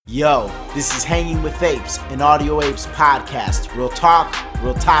Yo, this is Hanging With Apes, an Audio Apes podcast. Real talk,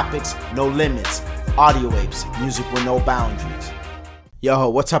 real topics, no limits. Audio Apes, music with no boundaries. Yo,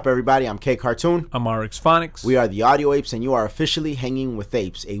 what's up everybody? I'm K Cartoon. I'm RX Phonics. We are the Audio Apes and you are officially Hanging With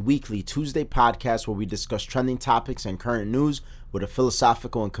Apes, a weekly Tuesday podcast where we discuss trending topics and current news with a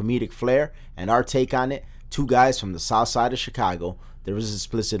philosophical and comedic flair and our take on it. Two guys from the south side of Chicago. There is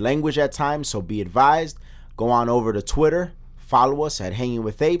explicit language at times, so be advised. Go on over to Twitter. Follow us at Hanging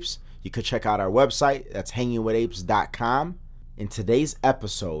With Apes. You could check out our website. That's hangingwithapes.com. In today's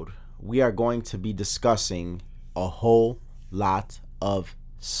episode, we are going to be discussing a whole lot of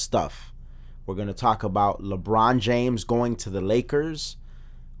stuff. We're going to talk about LeBron James going to the Lakers,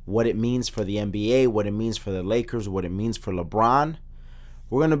 what it means for the NBA, what it means for the Lakers, what it means for LeBron.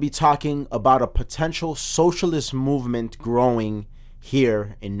 We're going to be talking about a potential socialist movement growing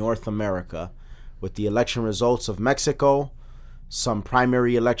here in North America with the election results of Mexico, some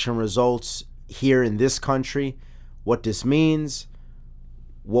primary election results here in this country, what this means,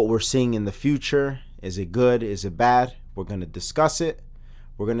 what we're seeing in the future. Is it good? Is it bad? We're going to discuss it.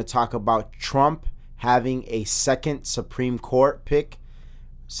 We're going to talk about Trump having a second Supreme Court pick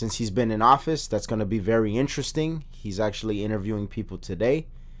since he's been in office. That's going to be very interesting. He's actually interviewing people today.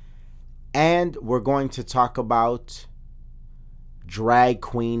 And we're going to talk about drag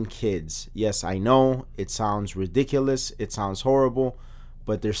queen kids. Yes, I know it sounds ridiculous, it sounds horrible,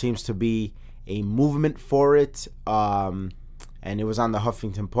 but there seems to be a movement for it, and it was on the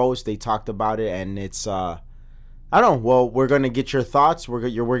Huffington Post. They talked about it, and it's I don't know. Well, we're gonna get your thoughts. We're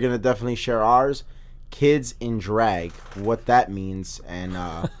gonna definitely share ours. Kids in drag, what that means, and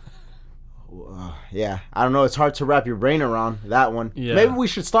yeah, I don't know. It's hard to wrap your brain around that one. Yeah. Maybe we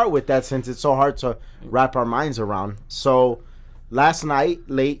should start with that since it's so hard to wrap our minds around. So last night,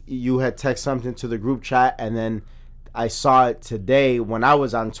 late, you had texted something to the group chat, and then I saw it today when I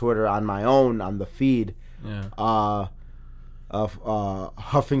was on Twitter on my own, on the feed, of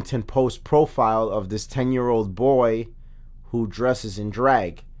Huffington Post profile of this 10-year-old boy who dresses in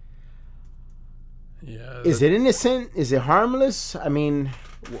drag. Yeah. Is it innocent? Is it harmless? I mean,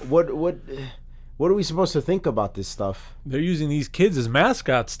 what are we supposed to think about this stuff? They're using these kids as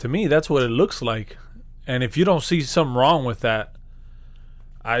mascots. To me, that's what it looks like. And if you don't see something wrong with that,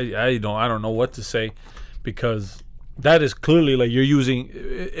 I don't know what to say, because that is clearly like you're using.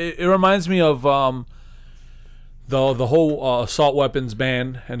 It reminds me of the whole assault weapons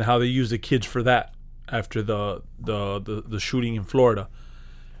ban and how they use the kids for that after the shooting in Florida.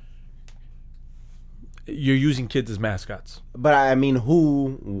 You're using kids as mascots. But I mean,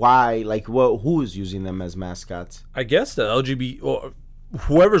 who, why, like, who is using them as mascots? I guess the LGBT or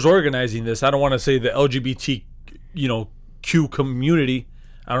whoever's organizing this. I don't want to say the LGBT, Q community.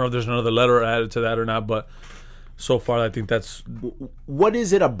 I don't know if there's another letter added to that or not, but so far I think that's. What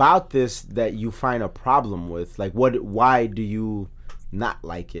is it about this that you find a problem with? Like, why do you not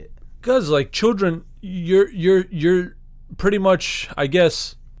like it? Because like children, you're pretty much, I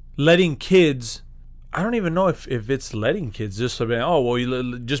guess, letting kids. I don't even know if it's letting kids just say,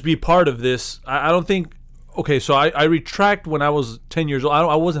 you just be part of this. I don't think. Okay, so I retract. When I was 10 years old,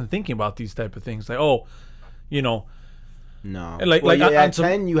 I wasn't thinking about these type of things. Like, No. At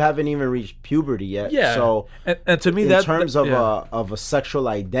 10, you haven't even reached puberty yet. Yeah. So, and to me, in terms of a sexual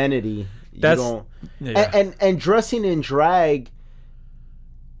identity, that's, you don't. Yeah. And dressing in drag,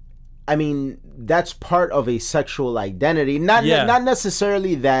 I mean, that's part of a sexual identity. Not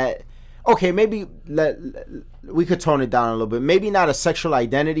necessarily that. Okay, maybe we could tone it down a little bit. Maybe not a sexual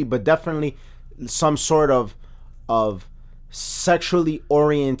identity, but definitely some sort of sexually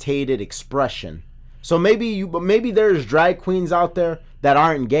orientated expression. So maybe there's drag queens out there that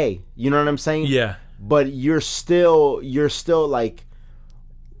aren't gay. You know what I'm saying? Yeah. But you're still like,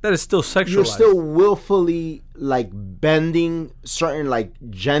 that is still sexualized. You're still willfully like bending certain like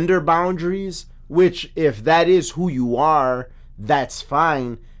gender boundaries, which if that is who you are, that's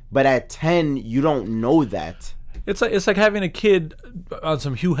fine. But at 10, you don't know that. It's like having a kid on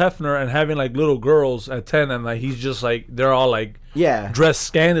some Hugh Hefner and having like little girls at 10, and like he's just like they're all like dressed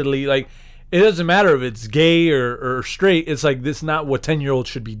scantily. Like, it doesn't matter if it's gay or straight. It's like this is not what 10-year-olds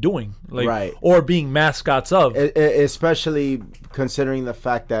should be doing, like, right, or being mascots of. Especially considering the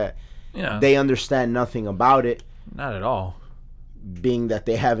fact that they understand nothing about it. Not at all. Being that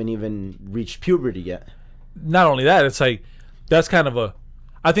they haven't even reached puberty yet. Not only that, it's like that's kind of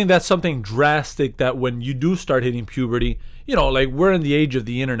I think that's something drastic that when you do start hitting puberty, like we're in the age of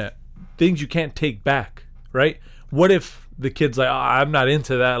the internet, things you can't take back, right? What if the kid's like, I'm not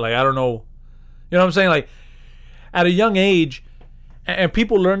into that, like I don't know. You know what I'm saying? Like, at a young age, And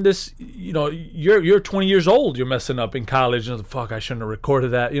people learn this, you're 20 years old, you're messing up in college, and fuck, I shouldn't have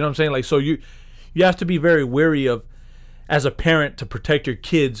recorded that. You know what I'm saying? Like, so you have to be very wary of, as a parent, to protect your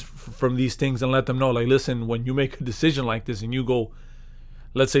kids from these things and let them know, like, listen, when you make a decision like this and you go,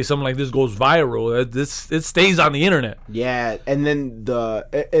 let's say something like this goes viral, it stays on the internet. Yeah, and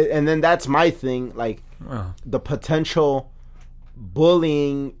then that's my thing, like, the potential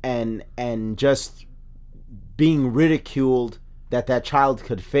bullying and just being ridiculed that child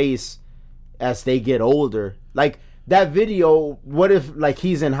could face as they get older. Like, that video, what if, like,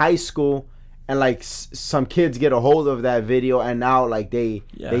 he's in high school and, like, some kids get a hold of that video and now, like, they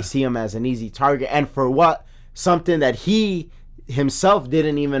see him as an easy target, and for what? Something that he himself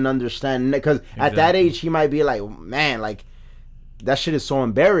didn't even understand, because at that age he might be like, man, like, that shit is so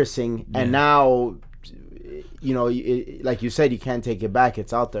embarrassing. And now, like you said, you can't take it back.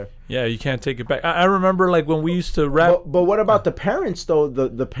 It's out there. Yeah, you can't take it back. I remember, like, when we used to rap. But what about the parents, though?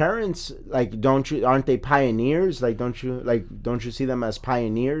 The parents, like, aren't they pioneers? Like, don't you see them as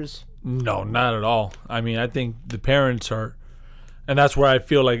pioneers? No, not at all. I mean, I think the parents are, and that's where I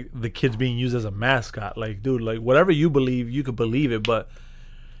feel like the kid's being used as a mascot. Like, dude, like, whatever you believe, you could believe it, but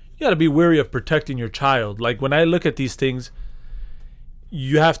you got to be wary of protecting your child. Like, when I look at these things,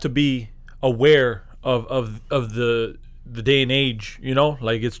 you have to be aware of the day and age,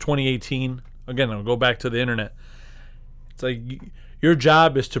 like, it's 2018. Again, I'll go back to the internet. It's like, your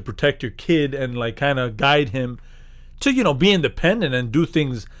job is to protect your kid and, like, kind of guide him to, be independent and do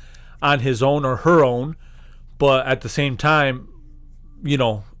things on his own or her own, but at the same time,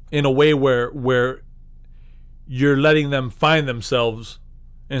 in a way where you're letting them find themselves,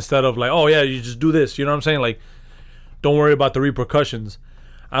 instead of, like, oh yeah, you just do this, you know what I'm saying? Like, don't worry about the repercussions.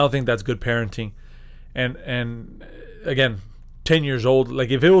 I don't think that's good parenting. And again, 10 years old, like,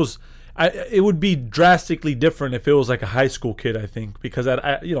 if it was, it would be drastically different if it was like a high school kid, I think, because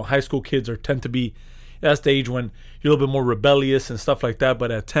high school kids tend to be, that's the age when you're a little bit more rebellious and stuff like that. But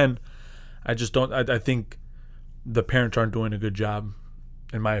at 10, I just don't. I think the parents aren't doing a good job,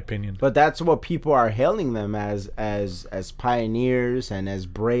 in my opinion. But that's what people are hailing them as pioneers and as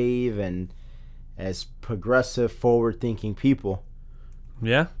brave and as progressive, forward-thinking people.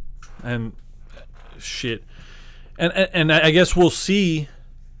 Yeah, and shit, and I guess we'll see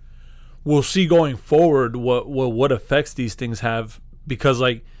going forward what effects these things have, because,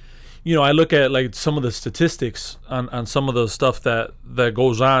 like, I look at, like, some of the statistics on some of the stuff that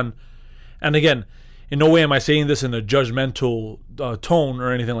goes on. And again, in no way am I saying this in a judgmental tone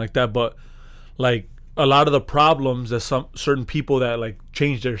or anything like that, but, like, a lot of the problems that some certain people that, like,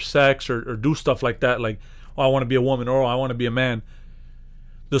 change their sex or do stuff like that, like, oh, I want to be a woman, or, oh, I want to be a man,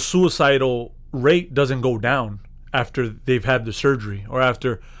 the suicidal rate doesn't go down after they've had the surgery or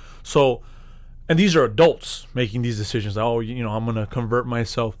after. So, and these are adults making these decisions. Oh, I'm going to convert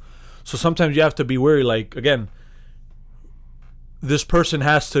myself. So sometimes you have to be wary, like, again, this person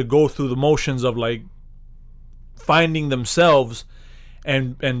has to go through the motions of, like, finding themselves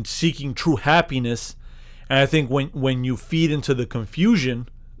and seeking true happiness. And I think when you feed into the confusion,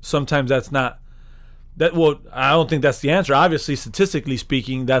 sometimes that's not that. Well, I don't think that's the answer. Obviously, statistically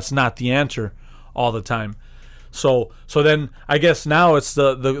speaking, that's not the answer all the time. So then I guess now it's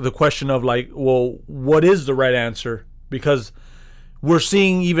the question of, like, well, what is the right answer? Because we're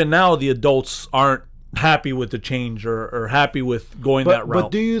seeing even now the adults aren't happy with the change or happy with going that route.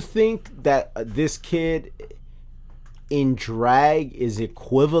 But do you think that this kid in drag is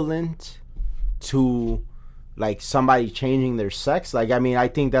equivalent to, like, somebody changing their sex? Like, I mean, I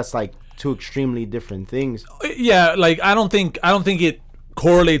think that's, like, two extremely different things. Yeah, like, I don't think it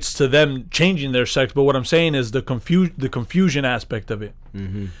correlates to them changing their sex, but what I'm saying is the confusion aspect of it.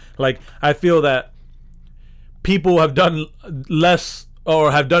 Mm-hmm. Like, I feel that people have done less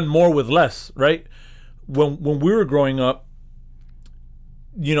or have done more with less, right? When we were growing up,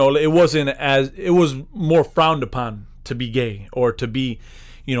 it was more frowned upon to be gay or to be,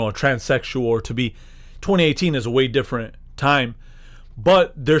 a transsexual, or to be. 2018 is a way different time,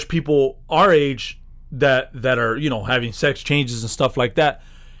 but there's people our age that are, having sex changes and stuff like that,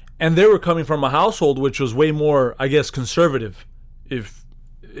 and they were coming from a household which was way more, I guess, conservative, if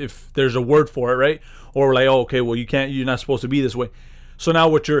there's a word for it, right? Or like, oh, okay, well, you're not supposed to be this way. So now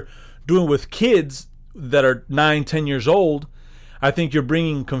what you're doing with kids that are 9, 10 years old, I think you're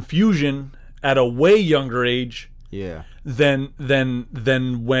bringing confusion at a way younger age, than when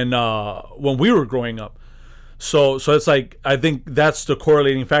we were growing up. So it's like, I think that's the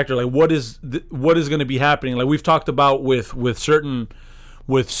correlating factor. Like, what is going to be happening? Like, we've talked about with certain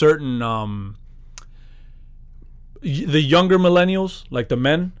the younger millennials, like the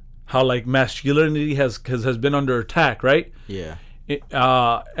men, how, like, masculinity has been under attack, right? Yeah.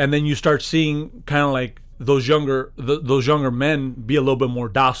 And then you start seeing kind of like those younger men be a little bit more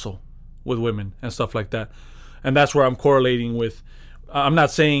docile with women and stuff like that. And that's where I'm correlating with. I'm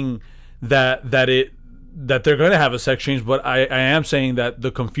not saying that they're going to have a sex change, but I am saying that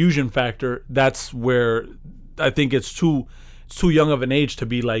the confusion factor, that's where I think it's too young of an age to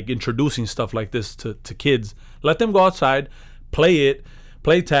be like introducing stuff like this to kids. Let them go outside, play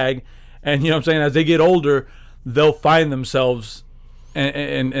tag, and you know what I'm saying, as they get older, they'll find themselves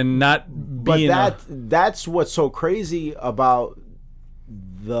and not being. But that's what's so crazy about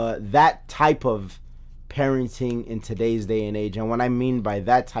that type of parenting in today's day and age. And what I mean by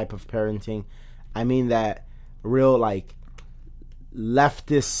that type of parenting, I mean that real like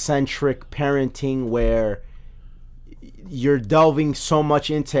leftist centric parenting where you're delving so much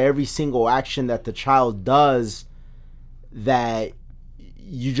into every single action that the child does that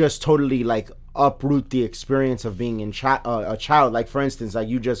you just totally like uproot the experience of being a child. Like for instance, like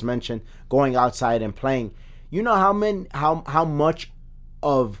you just mentioned, going outside and playing. You know how much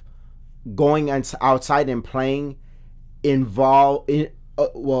of going outside and playing it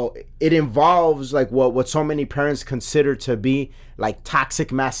involves like what so many parents consider to be like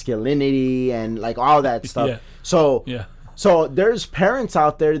toxic masculinity and like all that stuff. Yeah. So there's parents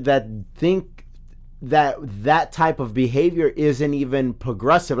out there that think that type of behavior isn't even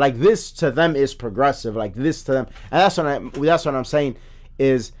progressive. Like this to them is progressive. Like this to them, and that's what I'm saying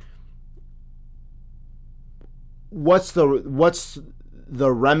is what's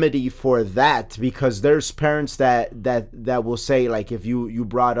the remedy for that? Because there's parents that will say, like, if you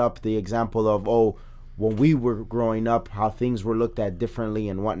brought up the example of, oh, when we were growing up, how things were looked at differently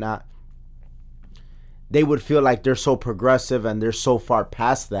and whatnot, they would feel like they're so progressive and they're so far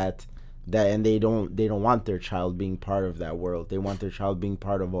past that and they don't want their child being part of that world. They want their child being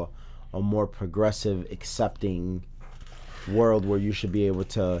part of a more progressive, accepting world where you should be able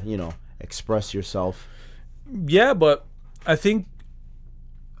to, you know, express yourself. Yeah, but I think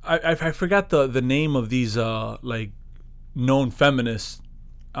I forgot the name of these like known feminists.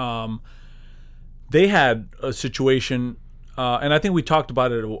 They had a situation, and I think we talked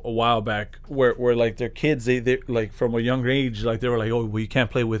about it a while back, where like their kids, they like from a younger age, like they were like, oh, well, you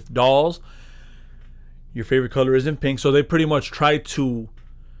can't play with dolls. Your favorite color isn't pink. So they pretty much tried to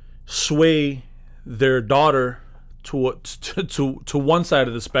sway their daughter to one side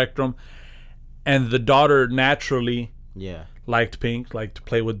of the spectrum, and the daughter naturally liked pink, liked to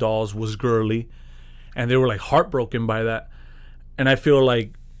play with dolls, was girly, and they were like heartbroken by that. And I feel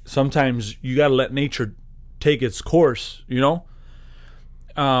like sometimes you got to let nature take its course, you know?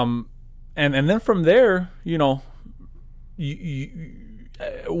 And then from there, you know, you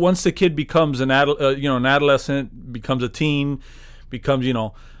once the kid becomes an adolescent, becomes a teen, becomes, you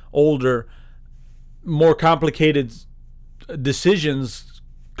know, older, more complicated decisions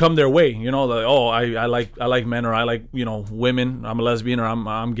come their way, you know, like, oh, I like men, or I like, you know, women, I'm a lesbian, or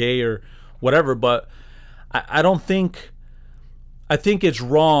I'm gay, or whatever. But I think it's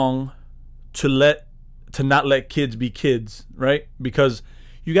wrong to not let kids be kids, right? Because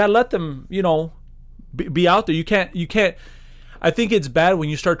you gotta let them, you know, be out there. You can't. I think it's bad when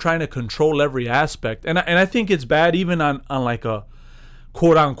you start trying to control every aspect, and I think it's bad even on like a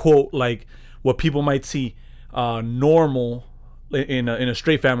quote unquote like what people might see normal in a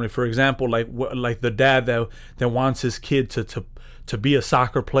straight family, for example, like the dad that wants his kid to be a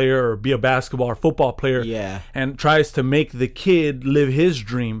soccer player or be a basketball or football player, and tries to make the kid live his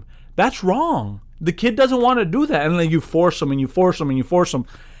dream. That's wrong. The kid doesn't want to do that, and then you force him and you force him and you force him.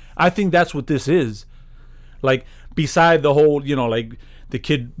 I think that's what this is. Like, beside the whole, you know, like the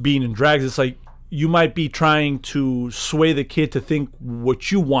kid being in drags, it's like you might be trying to sway the kid to think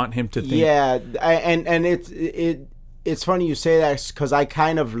what you want him to think. Yeah, and it's funny you say that, because I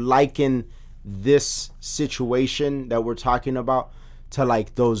kind of liken this situation that we're talking about to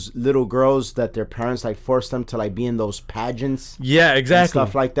like those little girls that their parents like force them to like be in those pageants. Yeah, exactly. And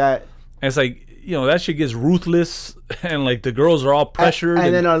stuff like that. And it's like, you know, that shit gets ruthless, and like the girls are all pressured,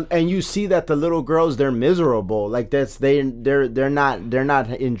 and you see that the little girls, they're miserable. Like they're not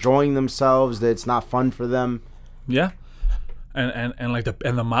enjoying themselves. That it's not fun for them. Yeah. And like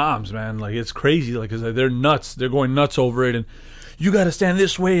the moms, man, like it's crazy. Like, cause they're nuts. They're going nuts over it, and you got to stand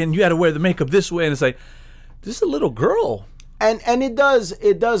this way, and you got to wear the makeup this way, and it's like, this is a little girl. And it does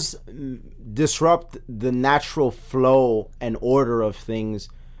disrupt the natural flow and order of things.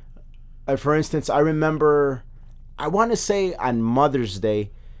 For instance, I remember, I want to say on Mother's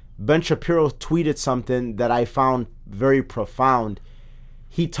Day, Ben Shapiro tweeted something that I found very profound.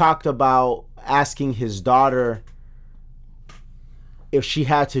 He talked about asking his daughter if she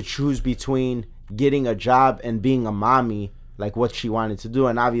had to choose between getting a job and being a mommy, like what she wanted to do.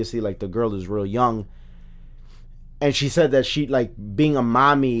 And obviously, like, the girl is real young. And she said that she, like, being a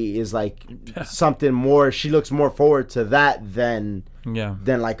mommy is, like, something more. She looks more forward to that than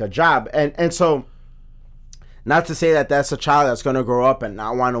like, a job. And so, not to say that that's a child that's going to grow up and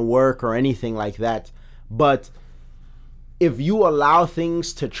not want to work or anything like that. But if you allow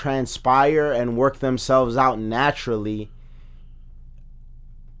things to transpire and work themselves out naturally,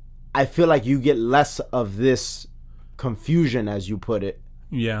 I feel like you get less of this confusion, as you put it.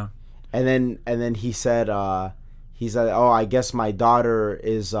 Yeah. And then he said, oh, I guess my daughter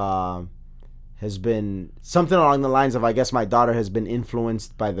has been something along the lines of, I guess my daughter has been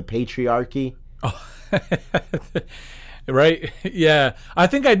influenced by the patriarchy. Oh. Right? Yeah. I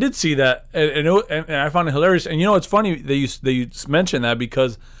think I did see that, and I found it hilarious. And it's funny that you mentioned that,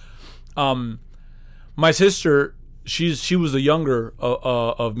 because my sister, she was the younger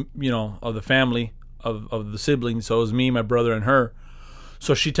of the family of the siblings. So it was me, my brother, and her.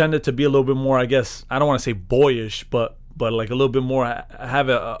 So she tended to be a little bit more, I guess, I don't want to say boyish, but like a little bit more, have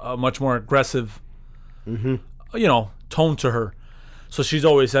a much more aggressive, tone to her. So she's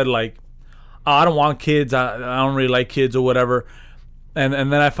always said, like, oh, I don't want kids. I don't really like kids or whatever. And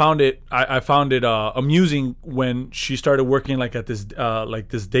then I found it amusing when she started working like at this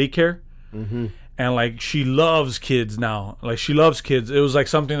this daycare. Mm-hmm. And like she loves kids now. Like she loves kids. It was like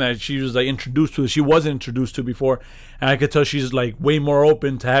something that she was like introduced to. She wasn't introduced to before. And I could tell she's like way more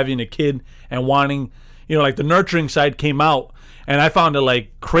open to having a kid and wanting, like the nurturing side came out. And I found it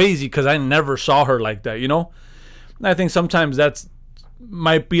like crazy because I never saw her like that, And I think sometimes that's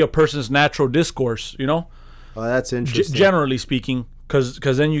might be a person's natural discourse, Oh, that's interesting. Generally speaking, because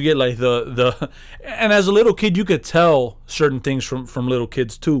then you get like the and as a little kid you could tell certain things from little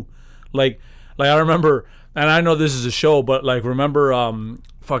kids too, like I remember, and I know this is a show, but like remember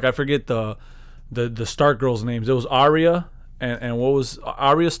I forget the Stark girls' names. It was Arya and what was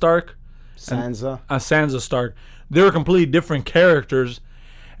Arya Stark? Sansa. Sansa Stark. They were completely different characters.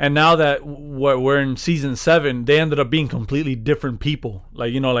 And now that we're in season 7, they ended up being completely different people,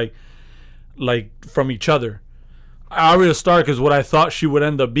 like from each other. Arya Stark is what I thought she would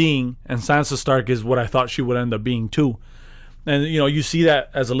end up being, and Sansa Stark is what I thought she would end up being too. And you see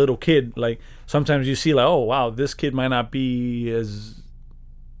that as a little kid. Like sometimes you see like, oh wow, this kid might not be as,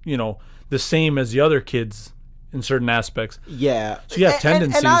 the same as the other kids in certain aspects. Yeah. So you have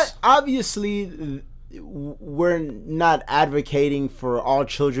tendencies. And obviously, we're not advocating for all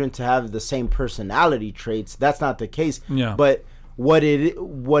children to have the same personality traits. That's not the case. Yeah. But what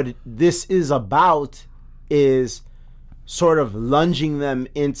this is about is sort of lunging them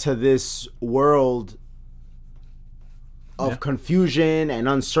into this world of confusion and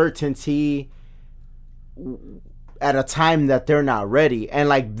uncertainty at a time that they're not ready, and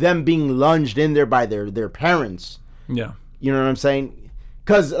like them being lunged in there by their parents. Yeah. You know what I'm saying?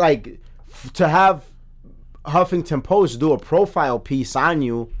 Because like to have Huffington Post do a profile piece on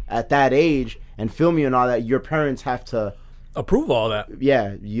you at that age and film you and all that, your parents have to approve all that.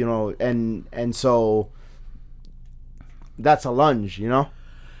 Yeah, and so that's a lunge,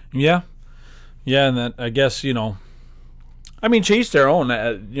 Yeah. Yeah, and that I guess, I mean, chase their own.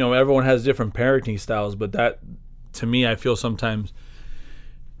 Everyone has different parenting styles, but that, to me, I feel sometimes,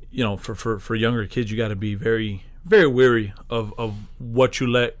 for younger kids, you got to be very, very wary of what you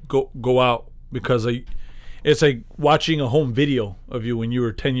let go out, because it's like watching a home video of you when you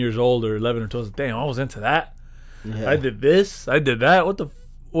were 10 years old or 11 or 12. Damn, I was into that. Yeah. I did this. I did that. What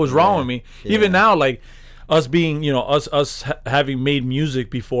was wrong with me? Yeah. Even now, like us being, us having made music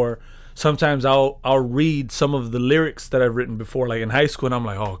before, sometimes I'll read some of the lyrics that I've written before, like in high school, and I'm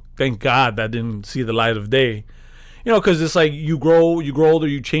like, oh, thank God that didn't see the light of day. Because it's like you grow older,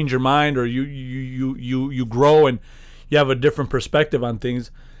 you change your mind, or you grow and you have a different perspective on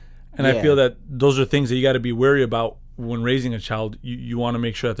things. And I feel that those are things that you got to be wary about when raising a child. You want to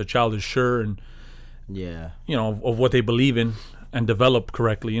make sure that the child is sure and of what they believe in and develop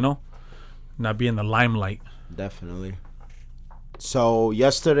correctly, not be in the limelight. Definitely. So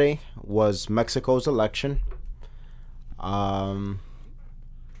yesterday was Mexico's election.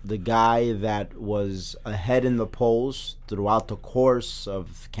 The guy that was ahead in the polls throughout the course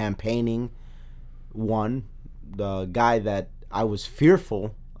of campaigning won. The guy that I was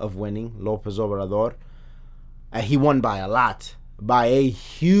fearful of winning, Lopez Obrador, he won by a lot, by a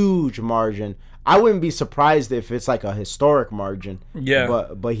huge margin. I wouldn't be surprised if it's like a historic margin. Yeah.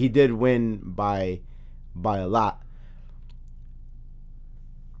 But he did win by a lot.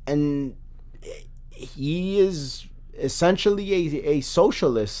 And he is essentially a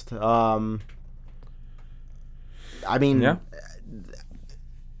socialist. I mean, yeah.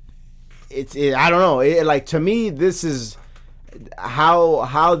 I don't know. Like, to me, this is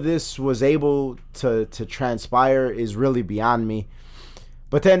how this was able to transpire is really beyond me.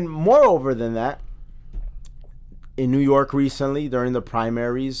 But then, moreover than that, in New York recently during the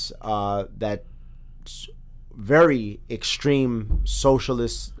primaries, that very extreme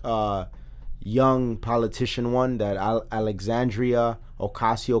socialist young politician won, that Alexandria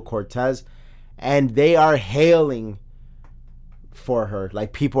Ocasio-Cortez, and they are hailing for her.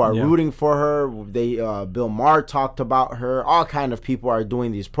 Like, people are rooting for her. They Bill Maher talked about her. All kind of people are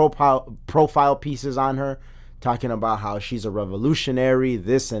doing these profile pieces on her, talking about how she's a revolutionary,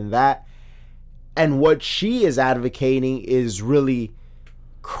 this and that. And what she is advocating is really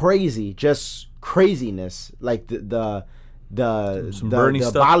crazy, just craziness. Like the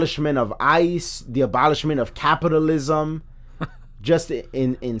abolishment of ICE, the abolishment of capitalism, just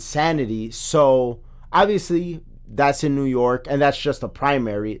insanity. So obviously that's in New York, and that's just a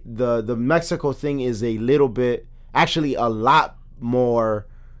primary. The Mexico thing is a little bit, actually a lot more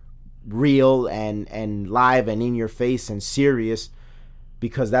real and live and in your face and serious,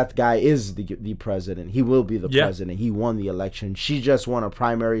 because that guy is the president. He will be the president. He won the election. She just won a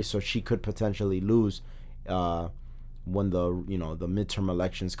primary, so she could potentially lose when the midterm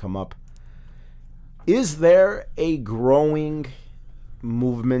elections come up. Is there a growing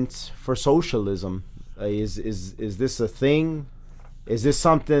movement for socialism? Is this a thing? Is this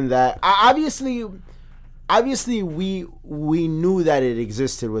something that obviously we knew that it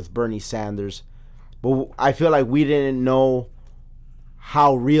existed with Bernie Sanders, but I feel like we didn't know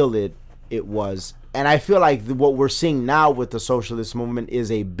how real it was. And I feel like what we're seeing now with the socialist movement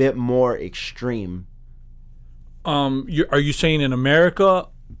is a bit more extreme. Are you saying in America,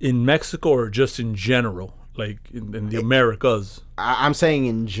 in Mexico, or just in general, like in the Americas? I'm saying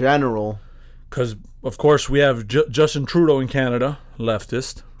in general. Because, of course, we have Justin Trudeau in Canada,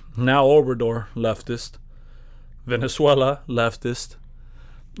 leftist. Now Obrador, leftist. Venezuela, leftist.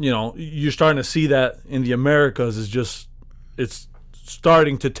 You're starting to see that in the Americas. It's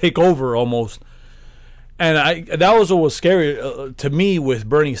starting to take over almost. And that was what was scary to me with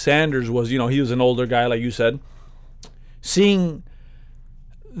Bernie Sanders was, he was an older guy, like you said. Seeing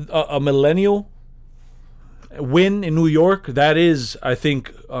a millennial win in New York, that is, I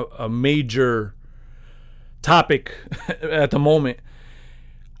think, a major topic at the moment.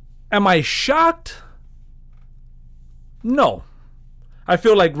 Am I shocked? No. I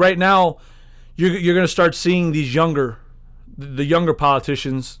feel like right now you're going to start seeing the younger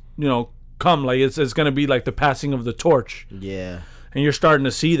politicians, come. Like it's going to be like the passing of the torch. Yeah. And you're starting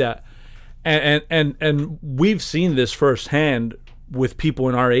to see that. And we've seen this firsthand with people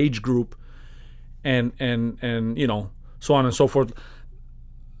in our age group and so on and so forth.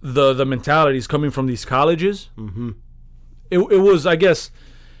 The mentalities coming from these colleges. Mm-hmm. It was, I guess,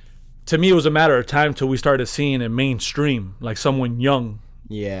 to me, it was a matter of time till we started seeing it mainstream, like someone young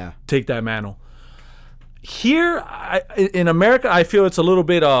take that mantle. Here in America, I feel it's a little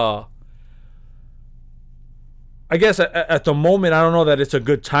bit I guess at the moment, I don't know that it's a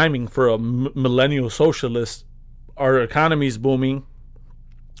good timing for a millennial socialist. Our economy's booming.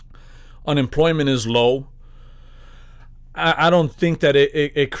 Unemployment is low. I don't think that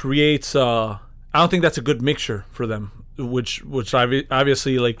it creates. I don't think that's a good mixture for them. Which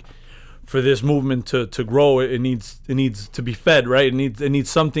obviously, like, for this movement to grow, it needs to be fed, right? It needs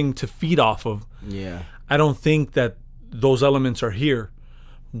something to feed off of. Yeah. I don't think that those elements are here.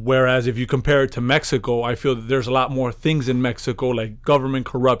 Whereas if you compare it to Mexico, I feel that there's a lot more things in Mexico, like government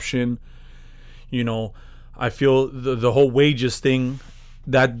corruption. I feel the whole wages thing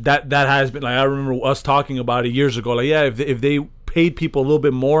that has been, like, I remember us talking about it years ago. Like, yeah, if they paid people a little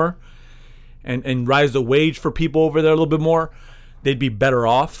bit more and rise the wage for people over there a little bit more, they'd be better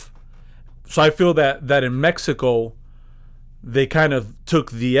off. So I feel that in Mexico, they kind of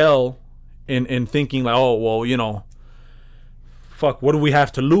took the L in thinking like, oh, well, fuck, what do we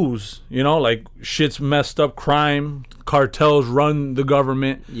have to lose? Like, shit's messed up, crime, cartels run the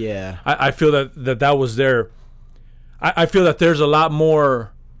government. Yeah. I feel that was their... I feel that there's a lot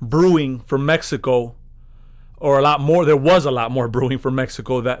more brewing for Mexico, or there was a lot more brewing for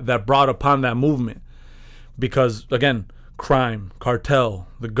Mexico that brought upon that movement. Because, again, crime, cartel,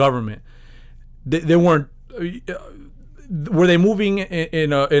 the government, they weren't... Were they moving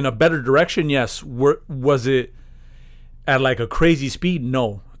in a better direction? Yes. Was it at like a crazy speed?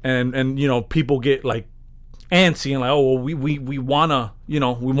 No. And people get like antsy and like, oh, well, we wanna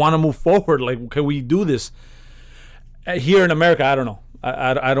move forward. Like, can we do this? Here in America, I don't know.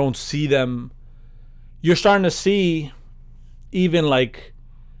 I don't see them. You're starting to see even like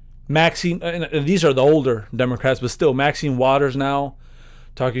Maxine, and these are the older Democrats, but still Maxine Waters now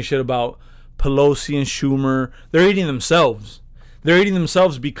talking shit about Pelosi and Schumer. They're eating themselves. they're eating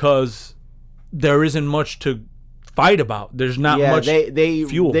themselves because there isn't much to fight about. There's not much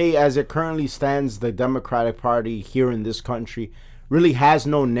fuel. They, as it currently stands, the Democratic Party here in this country really has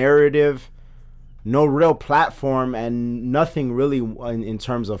no narrative, no real platform, and nothing really in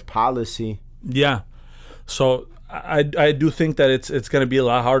terms of policy. Yeah. So I do think that it's going to be a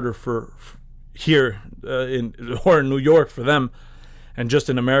lot harder for here in New York for them, and just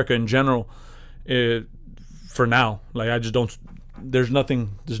in America in general, for now. Like, I just don't. There's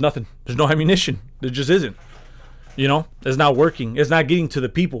nothing. There's no ammunition. There just isn't. You know, it's not working. It's not getting to the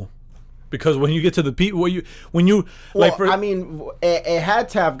people, because when you get to the people, I mean, it had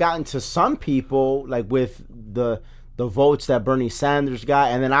to have gotten to some people, like with the votes that Bernie Sanders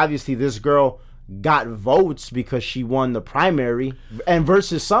got, and then obviously this girl got votes because she won the primary, and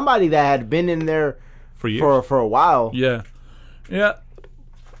versus somebody that had been in there for years, for a while. Yeah.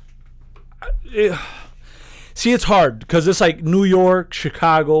 See, it's hard because it's like New York,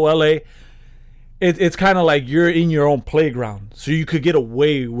 Chicago, LA. It's kind of like you're in your own playground, so you could get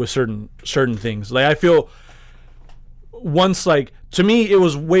away with certain things. Like, I feel once, like, to me, it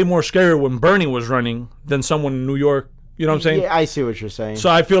was way more scary when Bernie was running than someone in New York. You know what I'm saying? Yeah, I see what you're saying. So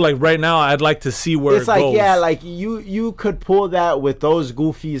I feel like right now I'd like to see where it's like goes. Yeah, like you could pull that with those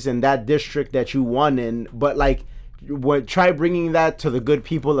goofies in that district that you won in, but like, try bringing that to the good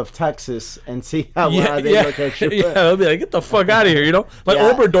people of Texas and see how they look at you. Yeah, they'll be like, get the fuck out of here, you know? Like,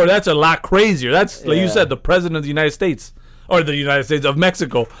 Obrador, that's a lot crazier. That's, like you said, the president of the United States. Or the United States of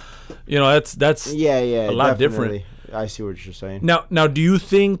Mexico. You know, that's a lot different. I see what you're saying. Now, do you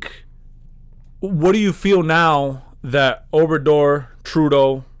think, what do you feel now that Obrador,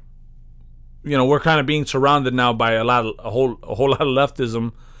 Trudeau, you know, we're kind of being surrounded now by a whole lot of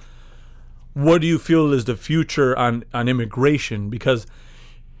leftism? What do you feel is the future on immigration? Because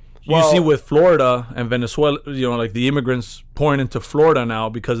you see with Florida and Venezuela, you know, like the immigrants pouring into Florida now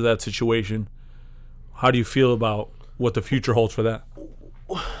because of that situation. How do you feel about what the future holds for that?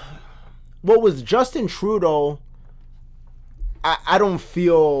 Well, with Justin Trudeau, I don't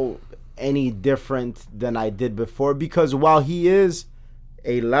feel any different than I did before, because while he is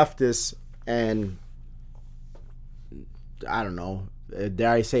a leftist and, I don't know,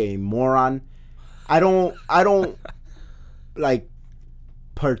 dare I say, a moron, I don't like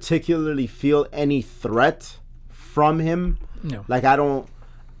particularly feel any threat from him. No. Like, I don't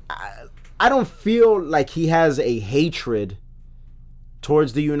feel like he has a hatred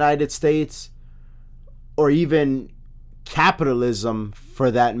towards the United States or even capitalism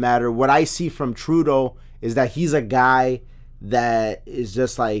for that matter. What I see from Trudeau is that he's a guy that is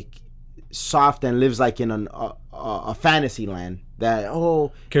just like soft and lives like in a fantasy land. That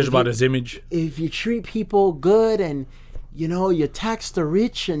cares about his image. If you treat people good and, you know, you tax the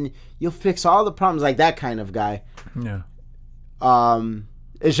rich and you'll fix all the problems, like that kind of guy. Yeah.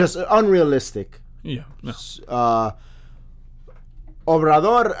 It's just unrealistic. Yeah. No.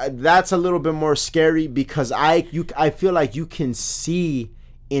 Obrador, that's a little bit more scary because I feel like you can see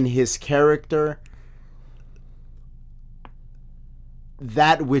in his character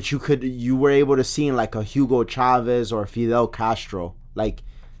that which you were able to see in like a Hugo Chavez or Fidel Castro, like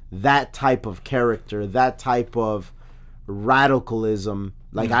that type of character, that type of radicalism.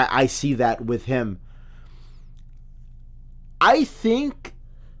 Like I see that with him. I think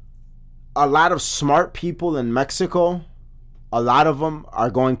a lot of smart people in Mexico, a lot of them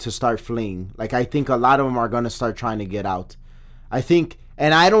are going to start fleeing. Like, I think a lot of them are going to start trying to get out. I think,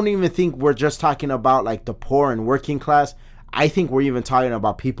 and I don't even think we're just talking about like the poor and working class. I think we're even talking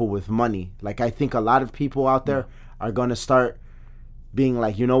about people with money. Like, I think a lot of people out there are going to start being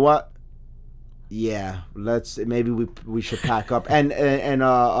like, you know what? Yeah, maybe we should pack up. And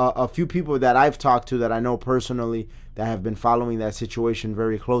a few people that I've talked to that I know personally that have been following that situation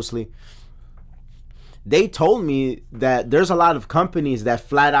very closely, they told me that there's a lot of companies that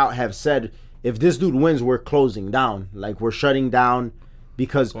flat out have said, if this dude wins, we're closing down. Like, we're shutting down.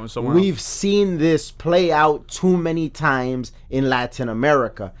 Because we've seen this play out too many times in Latin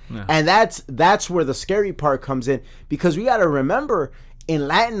America. Yeah. And that's where the scary part comes in. Because we got to remember, in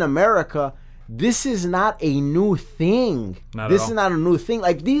Latin America, this is not a new thing. This is not a new thing.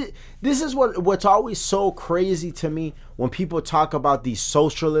 Like, this is what's always so crazy to me when people talk about these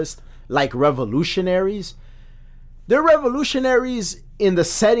socialists, like revolutionaries. They're revolutionaries in the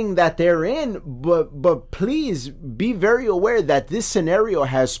setting that they're in, but please be very aware that this scenario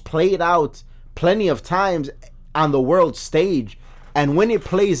has played out plenty of times on the world stage, and when it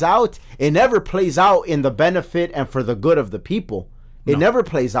plays out, it never plays out in the benefit and for the good of the people. It never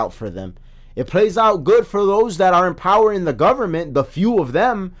plays out for them. It plays out good for those that are in power in the government, the few of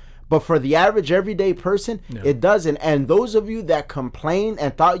them, But for the average everyday person, it doesn't. And those of you that complained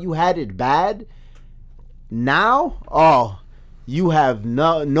and thought you had it bad, now, you have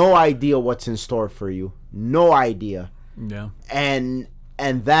no idea what's in store for you. No idea. Yeah. And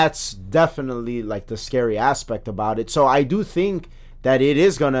that's definitely like the scary aspect about it. So I do think that it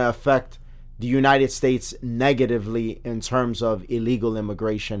is going to affect the United States negatively in terms of illegal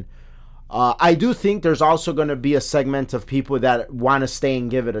immigration. I do think there's also going to be a segment of people that want to stay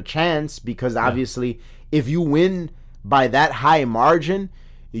and give it a chance, because obviously if you win by that high margin,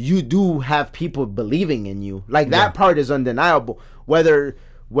 you do have people believing in you. Like that part is undeniable. Whether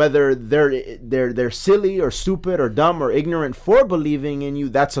they're silly or stupid or dumb or ignorant for believing in you,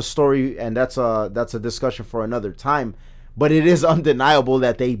 that's a story, and that's a discussion for another time. But it is undeniable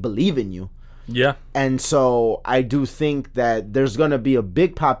that they believe in you. Yeah. And so I do think that there's going to be a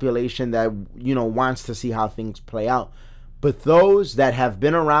big population that, wants to see how things play out. But those that have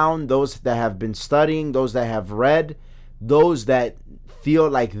been around, those that have been studying, those that have read, those that feel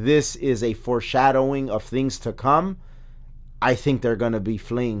like this is a foreshadowing of things to come, I think they're going to be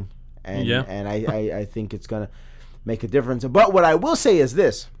fleeing. And I think it's going to make a difference. But what I will say is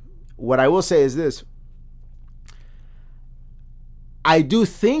this. I do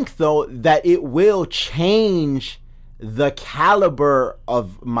think, though, that it will change the caliber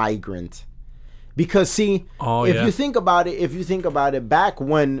of migrant. Because, see, if you think about it, back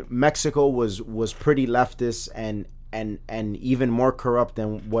when Mexico was pretty leftist and even more corrupt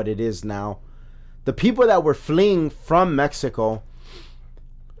than what it is now, the people that were fleeing from Mexico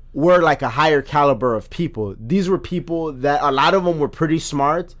were like a higher caliber of people. These were people that a lot of them were pretty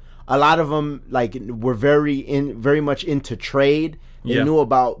smart. A lot of them were very much into trade. They knew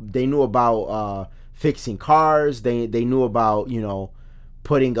about fixing cars. They knew about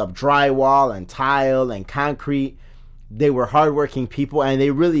putting up drywall and tile and concrete. They were hardworking people, and they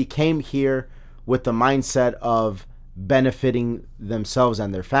really came here with the mindset of benefiting themselves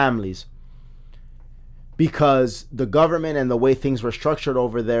and their families. Because the government and the way things were structured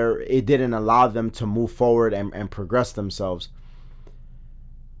over there, it didn't allow them to move forward and progress themselves.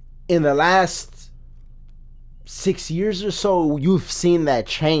 In the last 6 years or so, you've seen that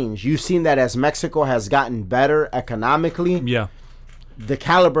change. You've seen that as Mexico has gotten better economically. Yeah. The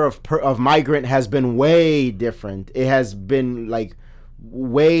caliber of migrant has been way different. It has been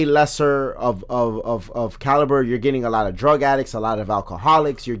way lesser of caliber. You're getting a lot of drug addicts, a lot of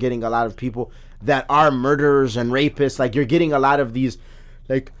alcoholics. You're getting a lot of people that are murderers and rapists. You're getting a lot of these,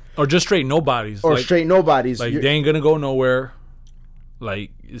 or just straight nobodies. Straight nobodies. They ain't gonna go nowhere.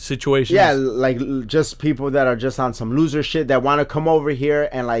 Situations. Yeah, just people that are just on some loser shit that want to come over here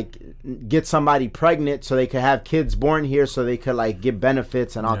and get somebody pregnant so they could have kids born here so they could get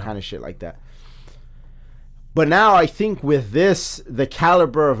benefits and all kind of shit like that. But now I think with this, the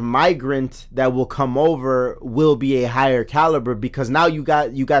caliber of migrant that will come over will be a higher caliber, because now you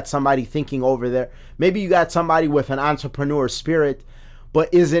got somebody thinking over there. Maybe you got somebody with an entrepreneur spirit,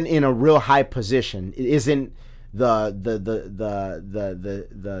 but isn't in a real high position. It isn't the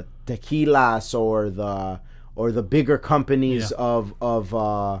tequilas or the bigger companies of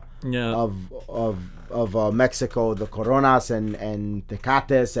Mexico, the Coronas and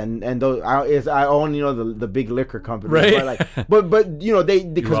Tecates and those. I only know the big liquor companies, right? But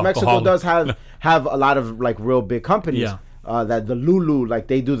because Mexico does have a lot of real big companies. That the Lulu,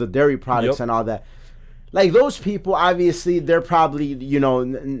 they do the dairy products and all that. Those people, obviously, they're probably,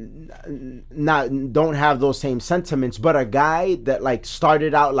 don't have those same sentiments. But a guy that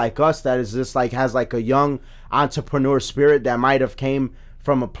started out like us, that is just has a young entrepreneur spirit that might have came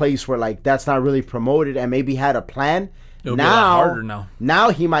from a place where that's not really promoted and maybe had a plan. It'll be a lot harder now. Now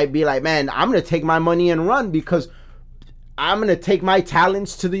he might be man, I'm going to take my money and run, because I'm going to take my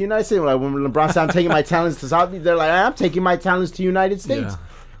talents to the United States. When LeBron said, I'm taking my talents to Saudi, they're I'm taking my talents to the United States. Yeah.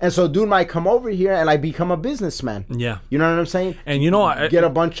 And so dude might come over here and become a businessman. Yeah. You know what I'm saying? And get a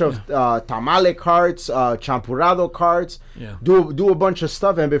bunch of tamale carts, champurrado carts. Yeah. Do a bunch of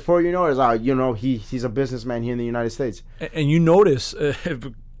stuff, and before you know it, he's a businessman here in the United States. And you notice,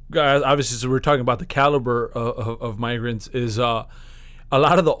 obviously, so we're talking about the caliber of migrants, is a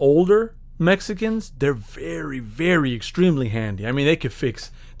lot of the older Mexicans, they're very, very extremely handy. I mean, they could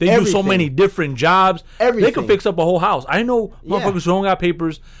fix. They do so many different jobs. Everything. They could fix up a whole house. I know motherfuckers who don't got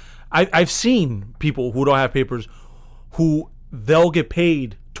papers. I've seen people who don't have papers who they'll get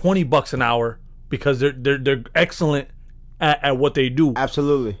paid $20 an hour because they're excellent at what they do.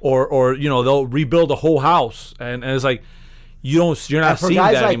 Absolutely. Or they'll rebuild a whole house, and it's you're not seeing that anymore. For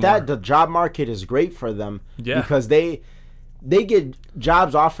guys like that, the job market is great for them. Yeah. Because they get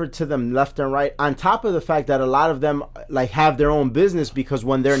jobs offered to them left and right. On top of the fact that a lot of them like have their own business, because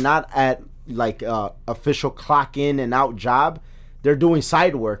when they're not at like official clock in and out job, they're doing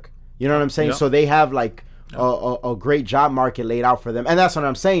side work. You know what I'm saying? Yep. So they have like a great job market laid out for them, and that's what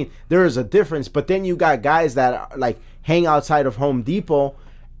I'm saying. There is a difference. But then you got guys that like hang outside of Home Depot.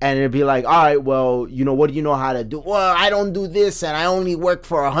 And it'd be like, all right, well, you know, what do you know how to do? Well, I don't do this, and I only work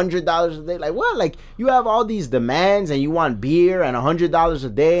for $100 a day. Like, what? Like, you have all these demands, and you want beer and $100 a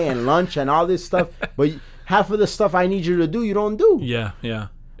day and lunch and all this stuff, but half of the stuff I need you to do, you don't do. Yeah.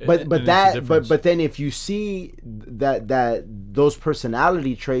 But then if you see that those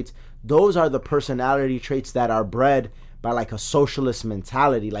personality traits, those are the personality traits that are bred by like a socialist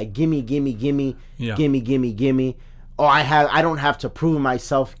mentality, like gimme. Oh, I don't have to prove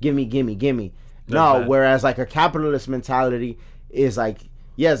myself. Gimme. No, whereas like a capitalist mentality is like,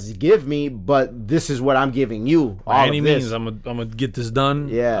 yes, give me, but this is what I'm giving you. By any means, I'm gonna get this done.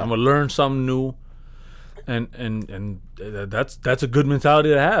 Yeah, I'm gonna learn something new, and that's a good mentality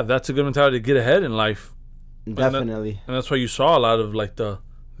to have. That's a good mentality to get ahead in life. Definitely, and that's why you saw a lot of like the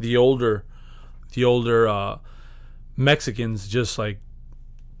older Mexicans just like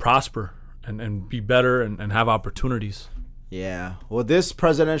prosper. And be better and have opportunities. Yeah. Well, this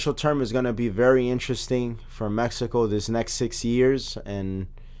presidential term is going to be very interesting for Mexico this next 6 years. And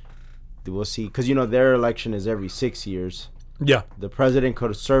we'll see. Because, you know, their election is every 6 years. Yeah. The president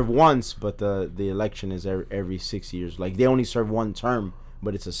could serve once, but the election is every 6 years. Like, they only serve one term,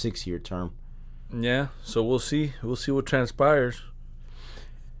 but it's a 6-year term. Yeah. So we'll see. We'll see what transpires.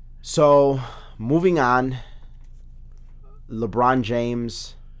 So, moving on. LeBron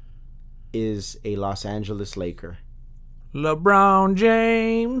James is a Los Angeles Laker. LeBron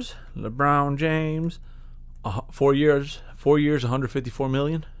James. 4 years, 154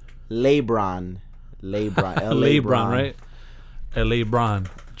 million. LeBron, LeBron, right? LeBron.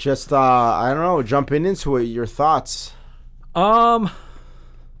 Just I don't know, jumping into it, your thoughts. Damn.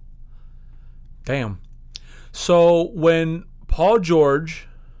 So when Paul George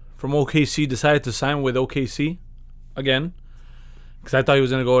from OKC decided to sign with OKC again, because I thought he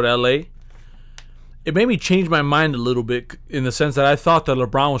was going to go to LA, it made me change my mind a little bit, in the sense that I thought that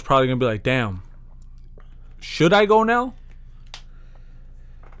LeBron was probably going to be like, damn, should I go now?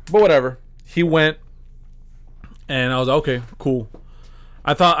 But whatever. He went, and I was like, okay, cool.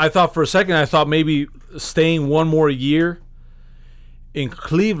 I thought for a second, I thought maybe staying one more year in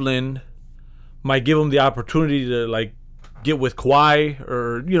Cleveland might give him the opportunity to like get with Kawhi,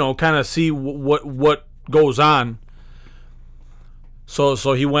 or, you know, kind of see what goes on. So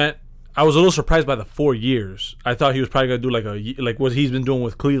he went. I was a little surprised by the 4 years. I thought he was probably gonna do like what he's been doing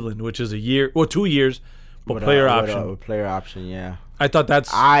with Cleveland, which is 2 years, but player option. Player option, yeah. I thought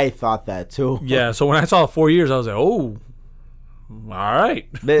that too. Yeah. So when I saw 4 years, I was like, oh, all right.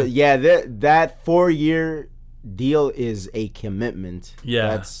 That 4-year deal is a commitment.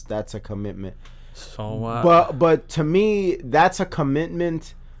 Yeah, that's a commitment. So, but to me, that's a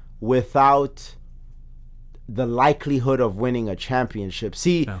commitment without the likelihood of winning a championship.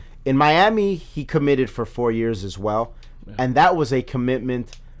 See. Yeah. In Miami, he committed for 4 years as well. Yeah. And that was a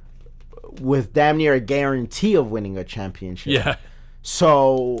commitment with damn near a guarantee of winning a championship. Yeah.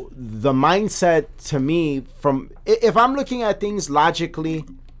 So the mindset to me, if I'm looking at things logically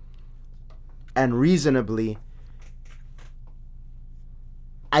and reasonably,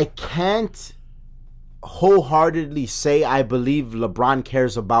 I can't wholeheartedly say I believe LeBron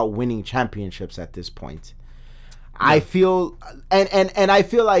cares about winning championships at this point. I feel and I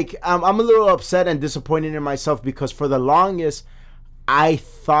feel like I'm a little upset and disappointed in myself, because for the longest I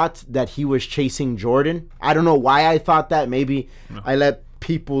thought that he was chasing Jordan. I don't know why I thought that. Maybe I let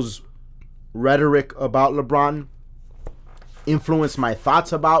people's rhetoric about LeBron influence my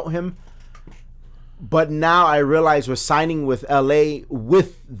thoughts about him. But now I realize with signing with LA,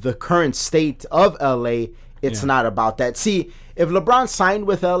 with the current state of LA, it's not about that. See, if LeBron signed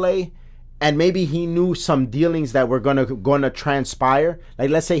with LA and maybe he knew some dealings that were gonna transpire.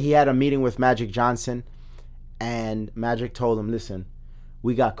 Like, let's say he had a meeting with Magic Johnson, and Magic told him, "Listen,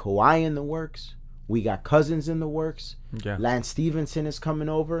 we got Kawhi in the works, we got Cousins in the works, Lance Stevenson is coming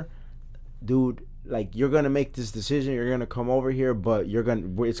over, dude. Like, you're gonna make this decision. You're gonna come over here, but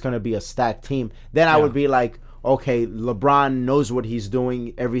it's gonna be a stacked team." Then I would be like, okay, LeBron knows what he's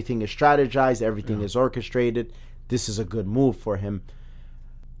doing. Everything is strategized. Everything is orchestrated. This is a good move for him.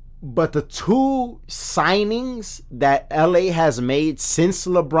 But the two signings that LA has made since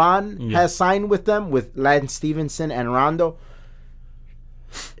LeBron has signed with them, with Lance Stevenson and Rondo,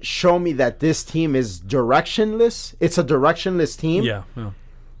 show me that this team is directionless. It's a directionless team. Yeah.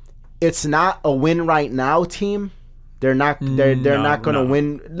 It's not a win right now team. They're not not going to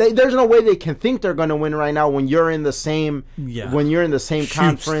win. There's no way they can think they're going to win right now when you're in the same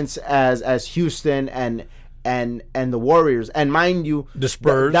conference as Houston and the Warriors. And mind you, the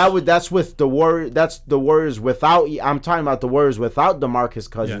Spurs. That's with the Warriors. That's the Warriors without. I'm talking about the Warriors without DeMarcus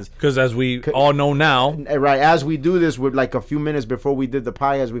Cousins. Because as we all know now, right? As we do this, with like a few minutes before we did the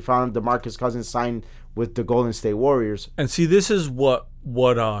podcast, we found DeMarcus Cousins signed with the Golden State Warriors. And see, this is what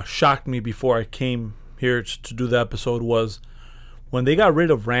shocked me before I came here to do the episode was when they got rid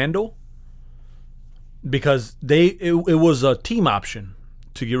of Randall, because it was a team option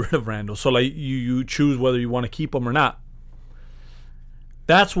to get rid of Randall. So like you choose whether you want to keep him or not.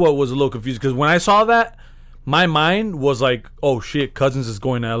 That's what was a little confusing, because when I saw that, my mind was like, oh shit, Cousins is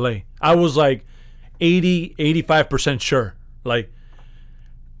going to LA. I was like 85% sure. Like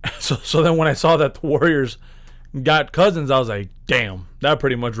so then when I saw that the Warriors got Cousins, I was like, damn, that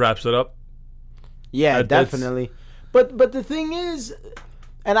pretty much wraps it up. Yeah, definitely. But the thing is,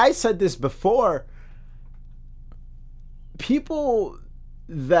 and I said this before, people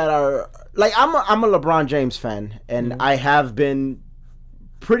that are like, I'm a LeBron James fan, and I have been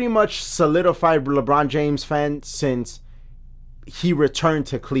pretty much solidified LeBron James fan since he returned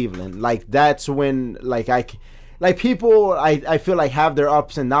to Cleveland. Like that's when people I feel like have their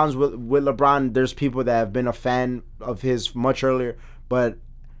ups and downs with LeBron. There's people that have been a fan of his much earlier, but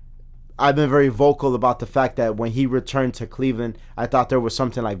I've been very vocal about the fact that when he returned to Cleveland, I thought there was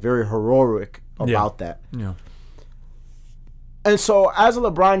something like very heroic about that. Yeah. And so as a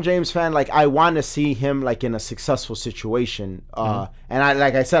LeBron James fan, like I want to see him like in a successful situation. And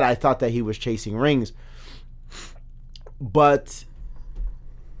I said, I thought that he was chasing rings. But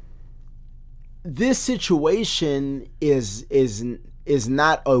this situation is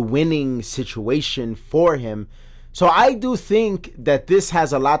not a winning situation for him. So I do think that this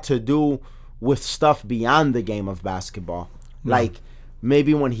has a lot to do with stuff beyond the game of basketball. Like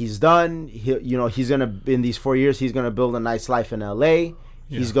maybe when he's done, he's gonna, in these 4 years, he's gonna build a nice life in LA.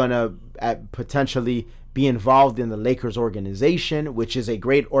 He's gonna potentially be involved in the Lakers organization, which is a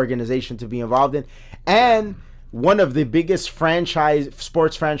great organization to be involved in, and one of the biggest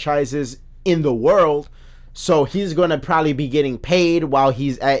sports franchises in the world. So he's going to probably be getting paid while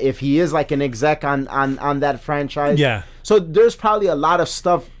he's if he is like an exec on that franchise. Yeah. So there's probably a lot of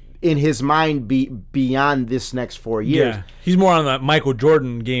stuff in his mind beyond this next 4 years. Yeah. He's more on that Michael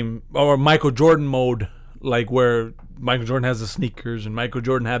Jordan game or Michael Jordan mode, like where Michael Jordan has the sneakers and Michael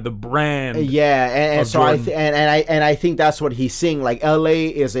Jordan had the brand. Yeah, and so I think that's what he's seeing. Like LA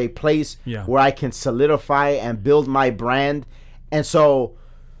is a place where I can solidify and build my brand, and so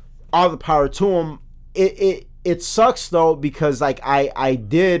all the power to him. It sucks though, because like I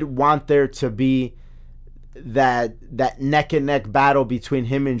did want there to be that neck and neck battle between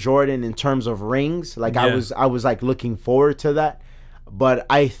him and Jordan in terms of rings. Like I was like looking forward to that, but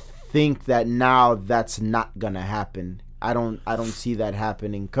I think that now that's not gonna happen. I don't see that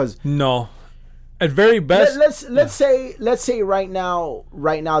happening, because no, at very best. Let's say right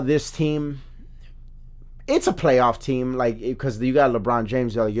now this team, it's a playoff team, like, because you got LeBron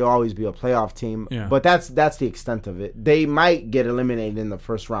James, like, you'll always be a playoff team. Yeah. But that's the extent of it. They might get eliminated in the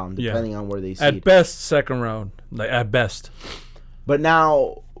first round, depending on where they seed. At best, second round, like at best. But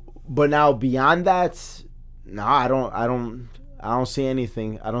now beyond that, no, I don't see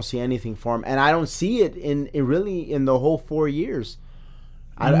anything. I don't see anything for him, and I don't see it in the whole 4 years.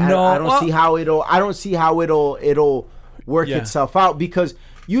 I don't see how it'll work itself out, because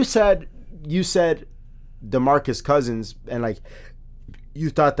you said DeMarcus Cousins, and like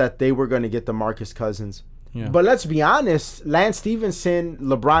you thought that they were going to get DeMarcus Cousins. Yeah. But let's be honest, Lance Stevenson,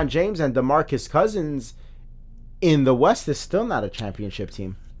 LeBron James, and DeMarcus Cousins in the West is still not a championship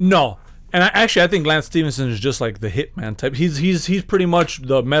team. No. And I think Lance Stevenson is just like the hitman type. He's pretty much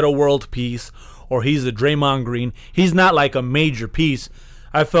the Meta World piece, or he's the Draymond Green. He's not like a major piece.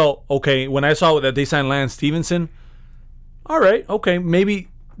 I felt, okay, when I saw that they signed Lance Stevenson, all right, okay, maybe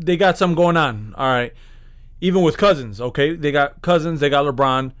they got something going on. All right. Even with Cousins, okay? They got Cousins, they got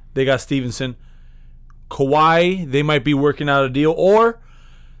LeBron, they got Stevenson. Kawhi, they might be working out a deal, or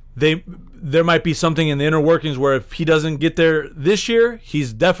there might be something in the inner workings where if he doesn't get there this year,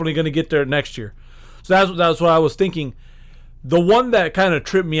 he's definitely going to get there next year. So that's what I was thinking. The one that kind of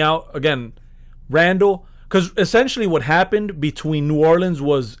tripped me out, again, Randall, because essentially what happened between New Orleans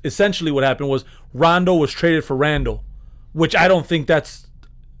was Rondo was traded for Randall, which I don't think that's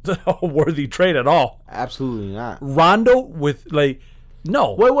a worthy trade at all. Absolutely not. Rondo with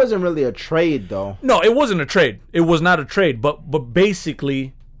no. Well, it wasn't really a trade though. No, it wasn't a trade. It was not a trade. But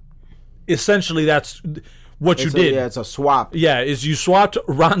basically, essentially, that's what you did. Yeah, it's a swap. Yeah, is you swapped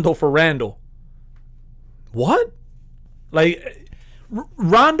Rondo for Randall. What? Like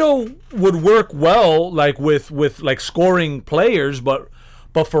Rondo would work well, like with like scoring players, but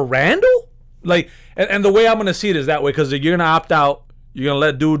for Randall, like, and the way I'm gonna see it is that way, because you're gonna opt out, you're gonna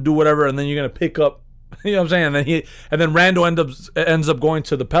let dude do whatever, and then you're gonna pick up, you know what I'm saying? And then Randall ends up going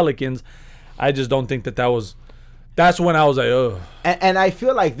to the Pelicans. I just don't think that was. That's when I was like, ugh. And I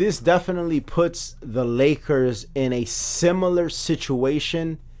feel like this definitely puts the Lakers in a similar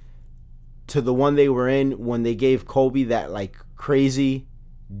situation to the one they were in when they gave Kobe that like crazy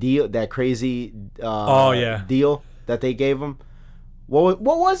deal, deal that they gave him. What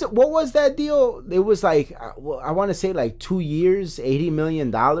was it? What was that deal? It was like, I want to say like 2 years, $80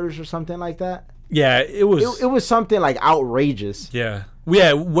 million or something like that. Yeah, it was. It was something like outrageous. Yeah.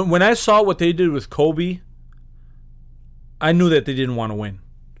 When I saw what they did with Kobe, I knew that they didn't want to win.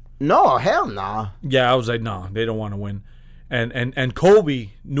 No, hell nah. Yeah, I was like, no, they don't want to win. And Kobe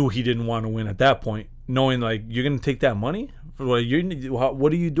knew he didn't want to win at that point, knowing like, you're gonna take that money? What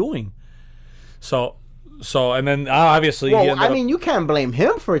are you doing? So and then obviously, well, I mean, you can't blame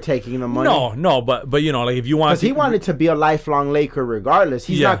him for taking the money. No, but you know, like if you want, because he wanted to be a lifelong Laker regardless.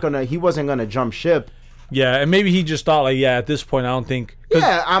 He wasn't gonna jump ship. Yeah, and maybe he just thought like, yeah, at this point, I don't think.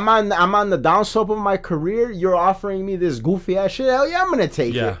 Yeah, I'm on the downslope of my career. You're offering me this goofy ass shit. Hell yeah, I'm gonna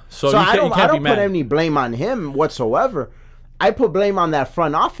take it. So I don't put any blame on him whatsoever. I put blame on that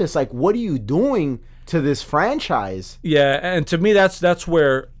front office. Like, what are you doing to this franchise? Yeah, and to me, that's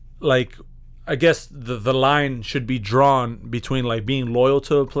where, like, I guess the line should be drawn between like being loyal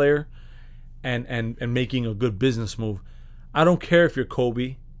to a player and making a good business move. I don't care if you're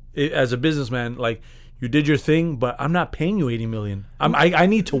Kobe. As a businessman, like, you did your thing, but I'm not paying you $80 million. I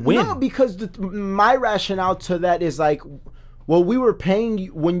need to win. No, because my rationale to that is like, well, we were paying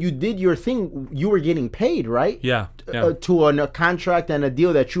you when you did your thing. You were getting paid, right? Yeah. To a contract and a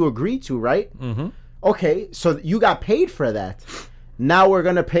deal that you agreed to, right? Mm-hmm. Okay, so you got paid for that. Now we're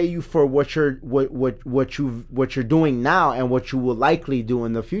gonna pay you for what you're doing now and what you will likely do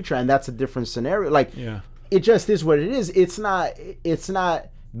in the future, and that's a different scenario. Like, it just is what it is. It's not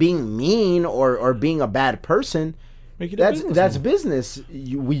being mean or being a bad person. That's business.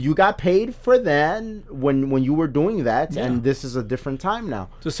 You got paid for that when you were doing that, and this is a different time now.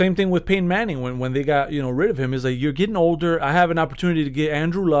 It's the same thing with Peyton Manning when they got rid of him. Is like, you're getting older. I have an opportunity to get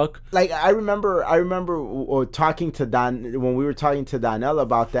Andrew Luck. Like, I remember talking to Don when we were talking to Donnell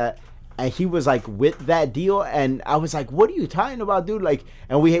about that, and he was like with that deal, and I was like, "What are you talking about, dude?" Like,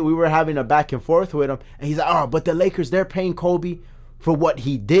 and we were having a back and forth with him, and he's like, "Oh, but the Lakers, they're paying Kobe for what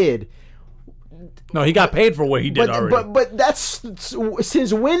he did." No, he got paid for what he did already. But that's,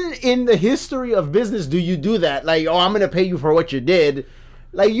 since when in the history of business do you do that? Like, oh, I'm gonna pay you for what you did.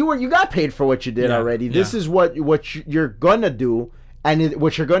 Like, you got paid for what you did already. This is what you're gonna do, and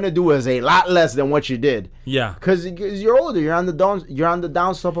what you're gonna do is a lot less than what you did. Yeah, because you're older. You're on the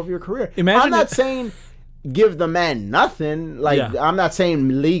downslope of your career. I'm not saying give the man nothing. Like, I'm not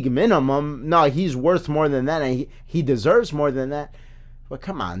saying league minimum. No, he's worth more than that, and he deserves more than that. But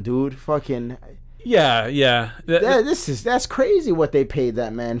come on, dude, fucking. Yeah. That's crazy what they paid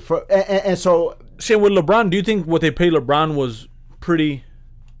that man for, and so. Same with LeBron. Do you think what they paid LeBron was pretty?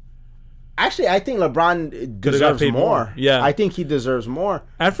 Actually, I think LeBron deserves more. Yeah, I think he deserves more.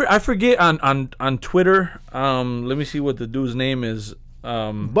 I forget on Twitter. Let me see what the dude's name is.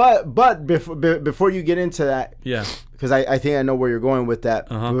 But before you get into that, because I think I know where you're going with that.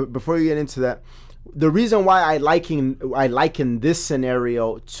 Before you get into that. The reason why I liken this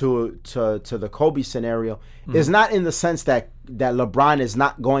scenario to the Kobe scenario is not in the sense that LeBron is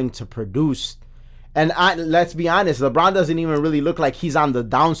not going to produce, and let's be honest, LeBron doesn't even really look like he's on the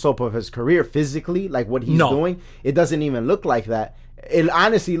downslope of his career physically, like what he's doing. It doesn't even look like that. It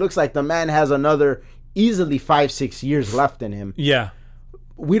honestly looks like the man has another easily 5-6 years left in him. Yeah.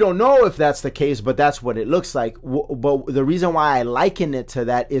 We don't know if that's the case, but that's what it looks like. But the reason why I liken it to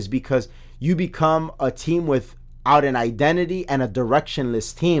that is because you become a team without an identity and a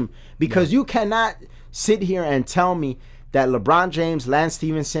directionless team, because you cannot sit here and tell me that LeBron James, Lance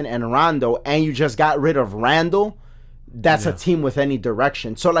Stevenson, and Rondo, and you just got rid of Randall, that's a team with any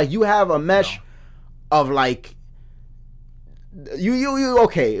direction. So, like, you have a mesh of, like, you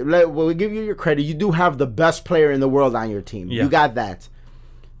okay, we'll give you your credit. You do have the best player in the world on your team. You got that.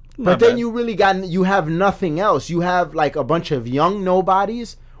 But then you have nothing else. You have, like, a bunch of young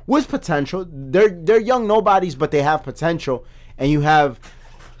nobodies with potential. They're young nobodies, but they have potential. And you have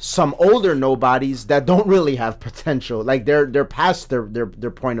some older nobodies that don't really have potential. Like, they're past their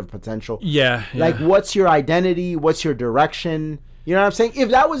point of potential. Yeah. Like, what's your identity? What's your direction? You know what I'm saying? If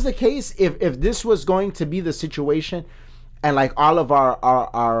that was the case, if this was going to be the situation, and like all of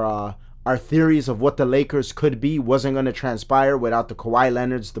our our theories of what the Lakers could be wasn't going to transpire without the Kawhi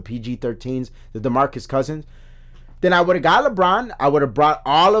Leonards, the PG-13s, the DeMarcus Cousins, then I would have got LeBron. I would have brought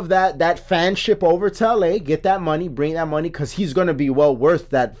all of that fanship over to LA, get that money, bring that money, because he's going to be well worth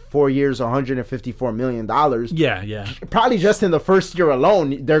that 4 years, $154 million. Yeah. Probably just in the first year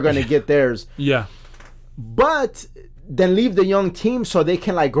alone, they're going to get theirs. Yeah. But then leave the young team so they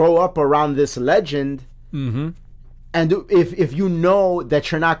can like grow up around this legend. Mm-hmm. And if you know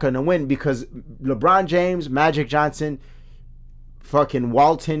that you're not going to win, because LeBron James, Magic Johnson, fucking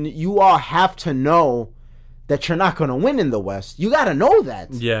Walton, you all have to know that you're not going to win in the West. You got to know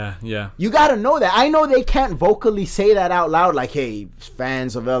that. Yeah. You got to know that. I know they can't vocally say that out loud like, hey,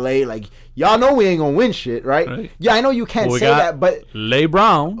 fans of LA, like, y'all know we ain't going to win shit, right? Yeah, I know you can't say that, but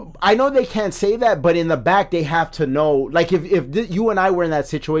LeBron. I know they can't say that, but in the back, they have to know. Like, if you and I were in that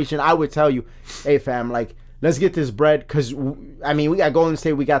situation, I would tell you, hey, fam, like, let's get this bread, because, I mean, we got Golden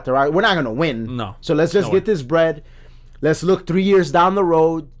State, we got the Rockets. We're not going to win. No. So let's just get this bread. Let's look 3 years down the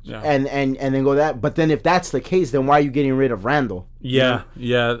road and then go that. But then if that's the case, then why are you getting rid of Randall? Yeah.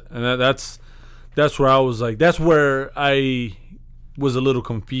 And that's where I was like, that's where I was a little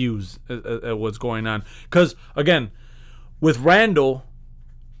confused at what's going on. Because, again, with Randall,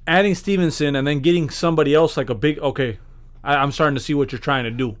 adding Stevenson and then getting somebody else like a big, okay, I'm starting to see what you're trying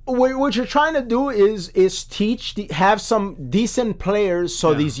to do. What you're trying to do is have some decent players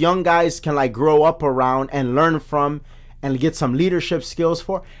so these young guys can like grow up around and learn from and get some leadership skills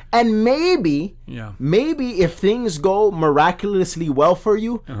for. And maybe if things go miraculously well for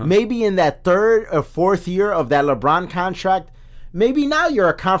you, maybe in that third or fourth year of that LeBron contract, maybe now you're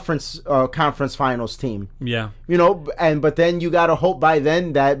a conference finals team. Yeah. You know, but then you got to hope by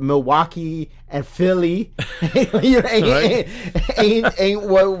then that Milwaukee and Philly ain't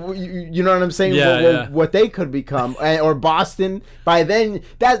what, you know what I'm saying? What they could become, or Boston. By then,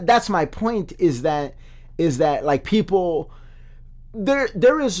 that's my point, is that like people,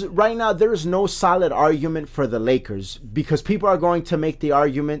 there is right now, there is no solid argument for the Lakers, because people are going to make the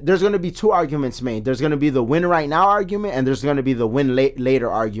argument. There's going to be two arguments made. There's going to be the win right now argument, and there's going to be the win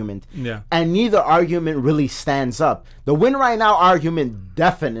later argument. Yeah. And neither argument really stands up. The win right now argument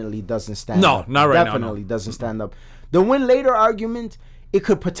definitely doesn't stand up. No, not right now. Definitely doesn't stand up. The win later argument, it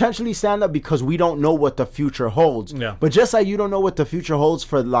could potentially stand up because we don't know what the future holds. Yeah. But just like you don't know what the future holds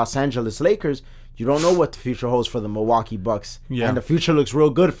for the Los Angeles Lakers, you don't know what the future holds for the Milwaukee Bucks. Yeah. And the future looks real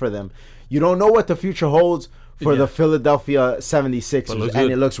good for them. You don't know what the future holds for the Philadelphia 76ers,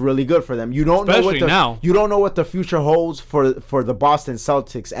 and it looks really good for them. You don't know what the future holds for the Boston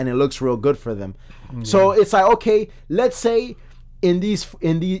Celtics, and it looks real good for them. Mm-hmm. So it's like, okay, let's say in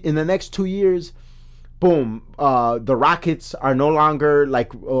the next 2 years, boom, the Rockets are no longer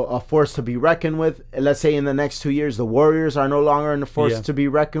like a force to be reckoned with. Let's say in the next 2 years, the Warriors are no longer a force to be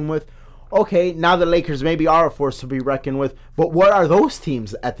reckoned with. Okay, now the Lakers maybe are a force to be reckoned with, but what are those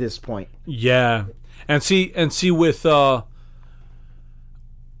teams at this point? Yeah, and see with right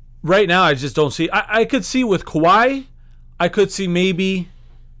now, I just don't see. I could see with Kawhi, I could see maybe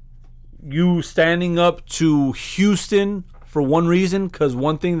you standing up to Houston for one reason, because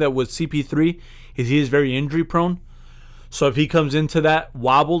one thing that with CP3 is he is very injury prone. So if he comes into that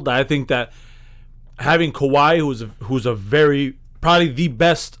wobbled, I think that having Kawhi, who's a very probably the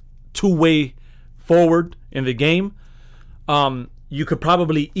best two-way forward in the game, you could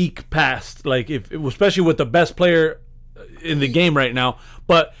probably eke past, like especially with the best player in the game right now.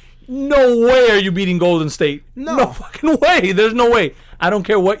 But no way are you beating Golden State. No fucking way. There's no way. I don't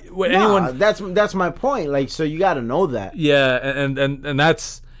care what anyone. That's my point. Like, so you got to know that. Yeah, and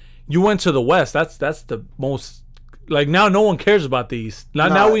that's, you went to the West. That's the most. Like, now no one cares about these.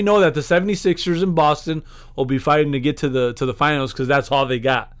 Now we know that the 76ers in Boston will be fighting to get to the finals, because that's all they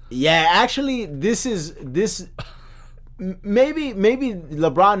got. Yeah, actually, this maybe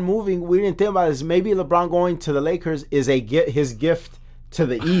LeBron moving. We didn't think about this. Maybe LeBron going to the Lakers is his gift to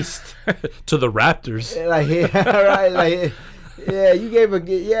the East, to the Raptors. Like, yeah, right, like, yeah, you gave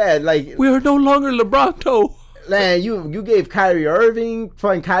like, we are no longer LeBron though. Man, you gave Kyrie Irving,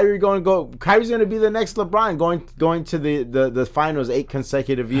 fine. Kyrie's going to be the next LeBron, going to the finals 8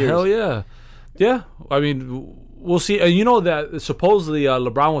 consecutive years. Hell yeah, yeah. I mean, we'll see. You know that supposedly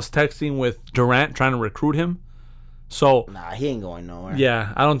LeBron was texting with Durant trying to recruit him. So he ain't going nowhere.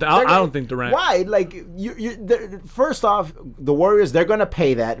 Yeah, I don't think Durant. Why? Like, first off, the Warriors, they're gonna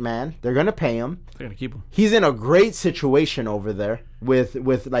pay that man. They're gonna pay him. They're gonna keep him. He's in a great situation over there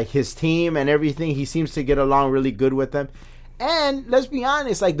with like his team and everything. He seems to get along really good with them. And let's be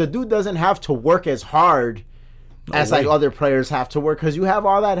honest, like, the dude doesn't have to work as hard as like other players have to work, because you have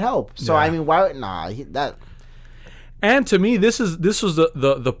all that help. So I mean, why? And to me, this was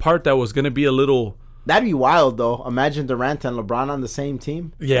the part that was going to be a little. That'd be wild, though. Imagine Durant and LeBron on the same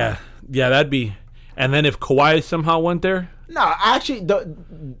team. Yeah, that'd be. And then if Kawhi somehow went there. No, actually,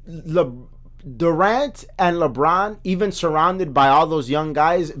 Durant and LeBron, even surrounded by all those young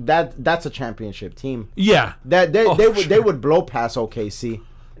guys, that's a championship team. Yeah, they would blow past OKC.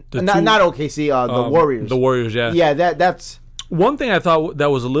 Not OKC, the Warriors. The Warriors, yeah. Yeah, that's one thing I thought that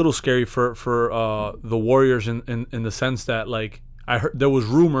was a little scary for the Warriors in the sense that, like, I heard there was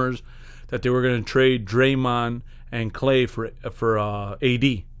rumors that they were going to trade Draymond and Clay for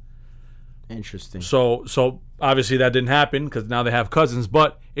AD. Interesting. So obviously that didn't happen because now they have Cousins.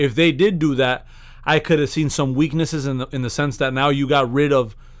 But if they did do that, I could have seen some weaknesses in the sense that now you got rid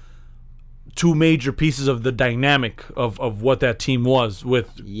of two major pieces of the dynamic of what that team was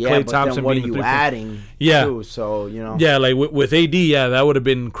with Klay Thompson then what being are you adding? Yeah. Too, so Yeah, like with AD, that would have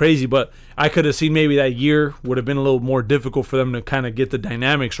been crazy. But I could have seen maybe that year would have been a little more difficult for them to kind of get the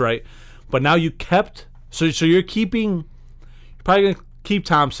dynamics right. But now you kept so you're probably gonna keep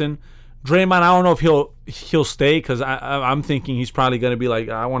Thompson. Draymond, I don't know if he'll stay because I'm thinking he's probably gonna be like,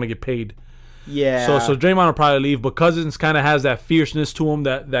 I want to get paid. Yeah. So Draymond will probably leave, but Cousins kind of has that fierceness to him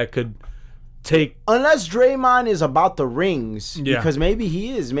that could take. Unless Draymond is about the rings, yeah. Because maybe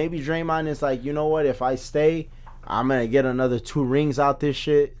he is. Maybe Draymond is like, you know what? If I stay, I'm gonna get another 2 rings out this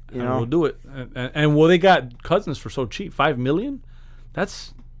shit. You know, we'll do it. And they got Cousins for so cheap, $5 million.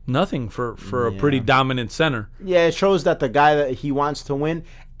 That's nothing for a pretty dominant center. Yeah, it shows that the guy that he wants to win,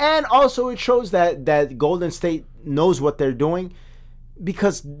 and also it shows that Golden State knows what they're doing,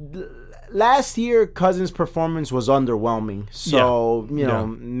 because last year Cousins' performance was underwhelming. So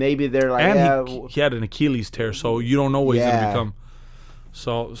maybe they're like, and he had an Achilles tear, so you don't know what he's gonna become.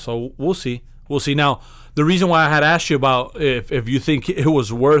 So we'll see. Now, the reason why I had asked you about if you think it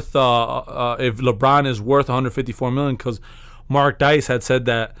was worth if LeBron is worth $154 million, because Mark Dice had said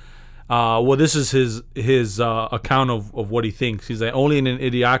that. This is his account of what he thinks. He's like, only in an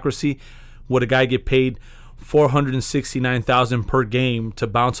idiocracy would a guy get paid $469,000 per game to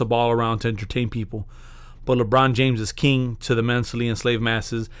bounce a ball around to entertain people. But LeBron James is king to the mentally enslaved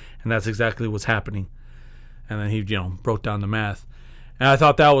masses, and that's exactly what's happening. And then he, broke down the math, and I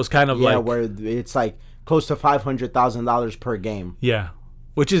thought that was kind of where it's like close to $500,000 per game. Yeah,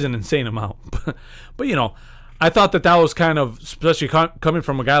 which is an insane amount. But I thought that was kind of, especially coming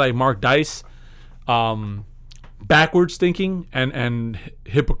from a guy like Mark Dice, backwards thinking and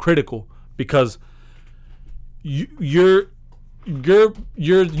hypocritical, because you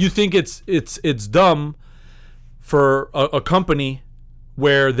think it's dumb for a company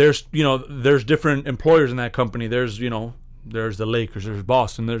where there's different employers in that company. There's the Lakers, there's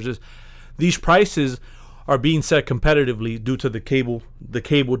Boston, there's just these prices are being set competitively due to the cable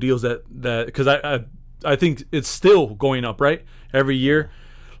deals that because I think it's still going up, right? Every year,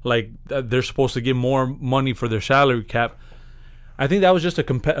 like they're supposed to get more money for their salary cap. I think that was just a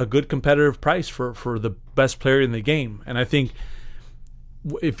good competitive price for the best player in the game. And I think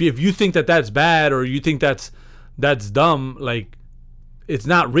if you think that's bad, or you think that's dumb, like, it's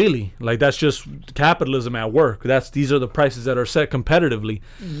not really. Like, that's just capitalism at work. These are the prices that are set competitively.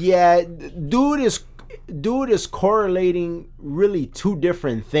 Yeah, dude is correlating really two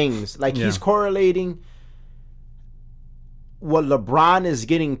different things. Like, he's correlating what LeBron is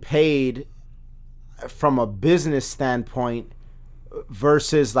getting paid from a business standpoint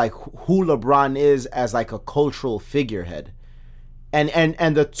versus like who LeBron is as like a cultural figurehead. And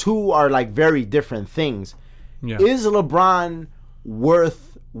the two are like very different things. Yeah. Is LeBron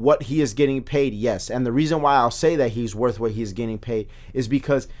worth what he is getting paid? Yes. And the reason why I'll say that he's worth what he's getting paid is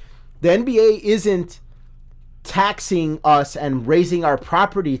because the NBA isn't taxing us and raising our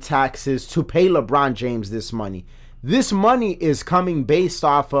property taxes to pay LeBron James this money. This money is coming based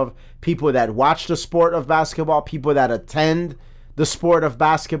off of people that watch the sport of basketball, people that attend the sport of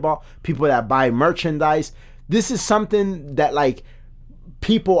basketball, people that buy merchandise. This is something that like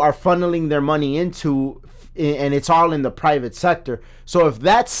people are funneling their money into, and it's all in the private sector. So if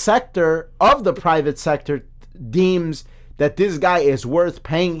that sector of the private sector deems that this guy is worth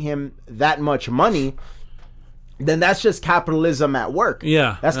paying him that much money, then that's just capitalism at work.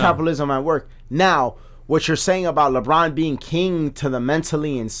 Yeah. That's capitalism at work. Now, what you're saying about LeBron being king to the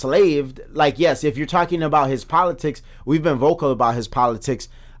mentally enslaved, like, yes, if you're talking about his politics, we've been vocal about his politics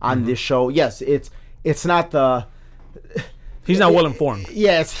on this show. Yes, it's not the... He's not well-informed.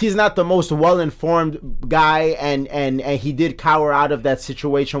 Yes, he's not the most well-informed guy, and he did cower out of that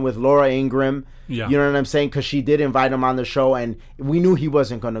situation with Laura Ingraham. Yeah. You know what I'm saying? Because she did invite him on the show, and we knew he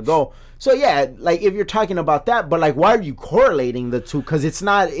wasn't going to go. So, yeah, like, if you're talking about that, but, like, why are you correlating the two? Because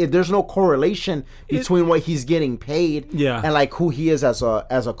there's no correlation between what he's getting paid and, like, who he is as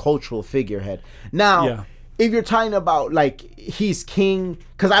a cultural figurehead. Now, if you're talking about, like, he's king,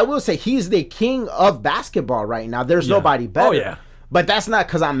 because I will say he's the king of basketball right now. There's nobody better. Oh, yeah. But that's not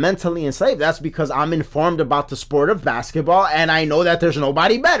because I'm mentally enslaved. That's because I'm informed about the sport of basketball, and I know that there's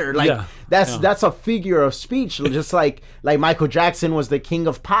nobody better. Like that's a figure of speech, just like Michael Jackson was the king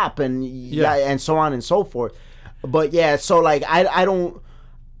of pop, and and so on and so forth. But so like I don't.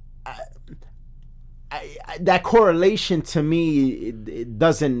 That correlation to me it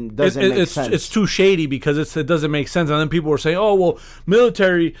doesn't make sense. It's too shady because it doesn't make sense. And then people were saying, "Oh, well,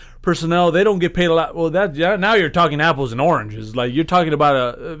 military personnel, they don't get paid a lot." Well, now you're talking apples and oranges. Like, you're talking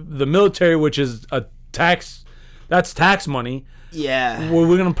about the military, which is a tax. That's tax money. Yeah,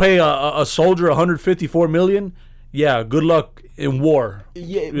 we're gonna pay a soldier $154 million. Yeah, good luck in war.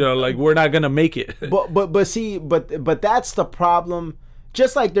 Yeah, like, we're not gonna make it. But that's the problem.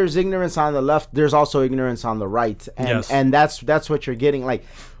 Just like there's ignorance on the left, there's also ignorance on the right, and that's what you're getting. Like,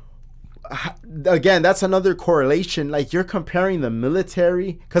 again, that's another correlation. Like, you're comparing the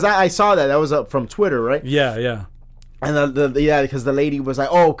military, because I saw that was up from Twitter, right? Yeah. And because the lady was like,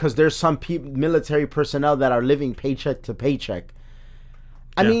 oh, because there's some military personnel that are living paycheck to paycheck.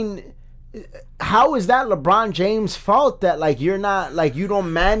 I mean, how is that LeBron James' fault that, like, you're not, like, you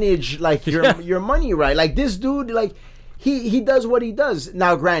don't manage, like, your money right? Like, this dude, like, He does what he does.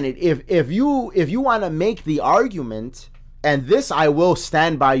 Now, granted, if you want to make the argument, and this I will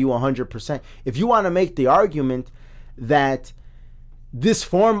stand by you 100%, if you want to make the argument that this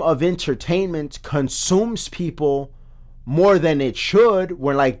form of entertainment consumes people more than it should,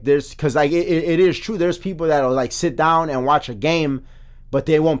 when, like, because, like, it is true, there's people that'll, like, sit down and watch a game, but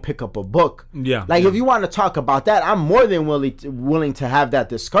they won't pick up a book. Yeah. Like, if you want to talk about that, I'm more than willing to have that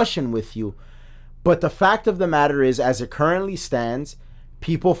discussion with you. But the fact of the matter is, as it currently stands,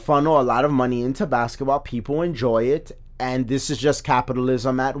 people funnel a lot of money into basketball. People enjoy it. And this is just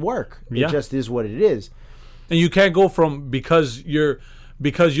capitalism at work. It just is what it is. And you can't go from because you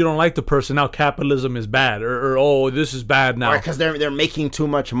don't like the person, now capitalism is bad. Or oh, this is bad now. Or because they're making too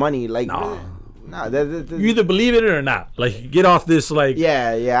much money. Like, no, you either believe it or not. Like, get off this, like...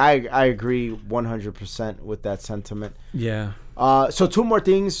 Yeah, I agree 100% with that sentiment. Yeah. So two more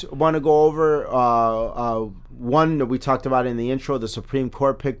things I want to go over. One that we talked about in the intro, the Supreme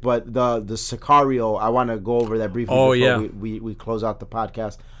Court pick, but the Sicario, I want to go over that briefly before we close out the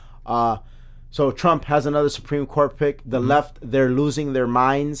podcast. So Trump has another Supreme Court pick. The left, they're losing their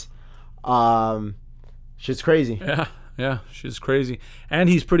minds. Shit's crazy. Yeah, shit's crazy. And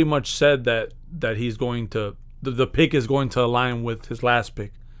he's pretty much said that he's going to, the pick is going to align with his last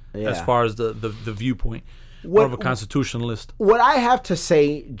pick as far as the viewpoint. More of a constitutionalist. What I have to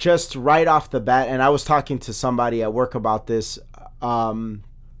say, just right off the bat, and I was talking to somebody at work about this,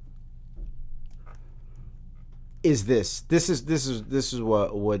 is this. This is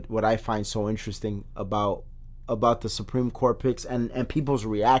what I find so interesting about the Supreme Court picks and people's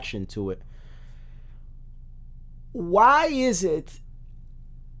reaction to it. Why is it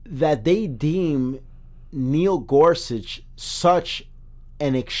that they deem Neil Gorsuch such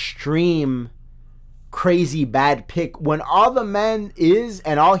an extreme, crazy bad pick when all the man is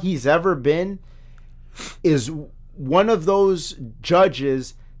and all he's ever been is one of those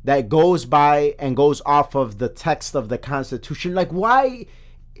judges that goes by and goes off of the text of the Constitution? Like, why?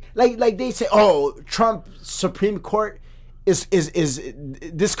 Like they say, oh, Trump Supreme Court is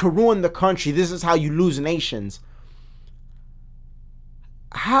this could ruin the country. This is how you lose nations.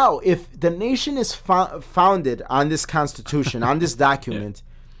 How, if the nation is founded on this Constitution, on this document,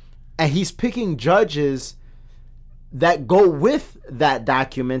 and he's picking judges that go with that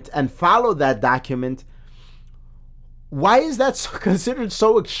document and follow that document, why is that considered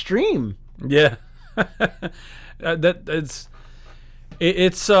so extreme? Yeah. It's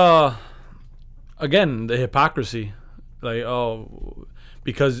again, the hypocrisy. Like, oh,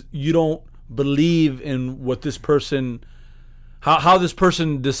 because you don't believe in what this person, how this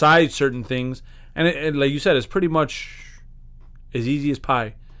person decides certain things. And it, like you said, it's pretty much as easy as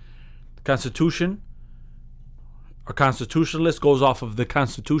pie. Constitution, a constitutionalist goes off of the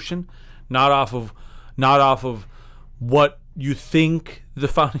Constitution, not off of what you think the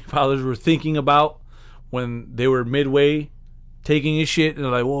founding fathers were thinking about when they were midway taking a shit and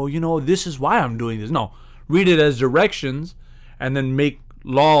they're like, well, this is why I'm doing this. No, read it as directions and then make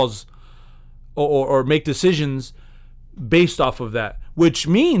laws or make decisions based off of that, which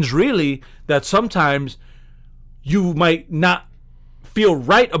means really that sometimes you might not feel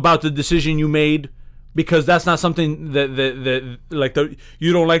right about the decision you made because that's not something that like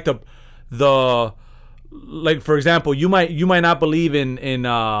you don't like the like, for example, you might not believe in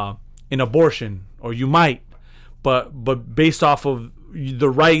abortion, or you might, but based off of the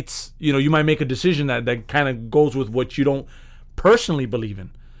rights, you might make a decision that kind of goes with what you don't personally believe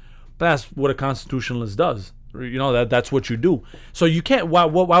in. But that's what a constitutionalist does. That's what you do. So you can't. Why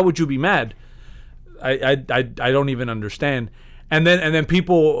would you be mad? I don't even understand. And then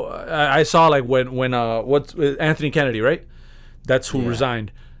people, I saw like when what's Anthony Kennedy, right? That's who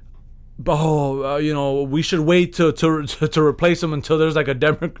resigned. We should wait to replace him until there's like a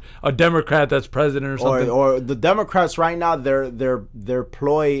Democrat that's president or something. Or the Democrats right now, their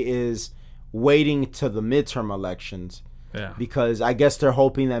ploy is waiting to the midterm elections. Yeah. Because I guess they're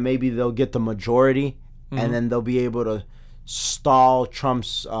hoping that maybe they'll get the majority, and then they'll be able to stall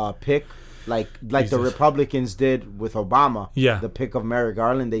Trump's pick, like the Republicans did with Obama. Yeah. The pick of Merrick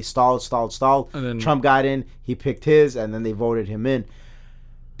Garland, they stalled, and then Trump got in, he picked his, and then they voted him in.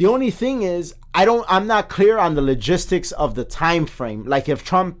 The only thing is, I'm not clear on the logistics of the time frame. Like, if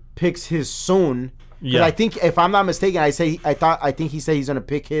Trump picks his soon, I think, if I'm not mistaken, I think he said he's gonna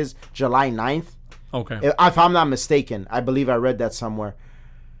pick his July 9th. Okay. If I'm not mistaken, I believe I read that somewhere.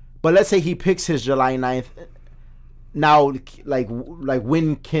 But let's say he picks his July 9th. Now, like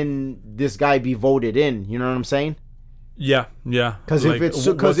when can this guy be voted in? You know what I'm saying? Yeah. Because if it's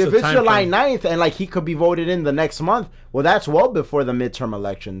July 9th and like he could be voted in the next month, well, that's well before the midterm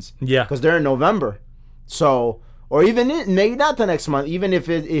elections. Yeah. Because they're in November. So, or even maybe not the next month. Even if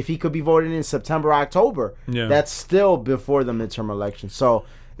he could be voted in September, October, that's still before the midterm elections. So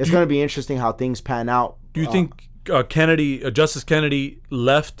it's going to be interesting how things pan out. Do you think Justice Kennedy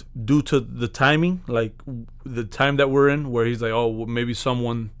left due to the timing, like the time that we're in, where he's like, oh, well, maybe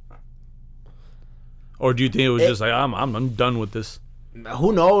someone, or do you think it was just like, I'm done with this?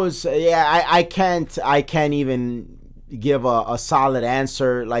 Who knows? Yeah, I can't even give a solid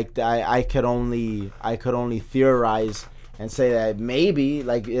answer. Like, I could only theorize and say that maybe,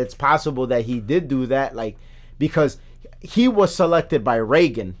 like, it's possible that he did do that, like, because he was selected by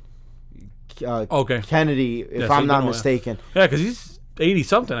Reagan. Kennedy, if I'm not mistaken. Yeah, because he's 80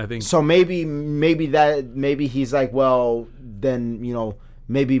 something, I think. So maybe he's like, well, then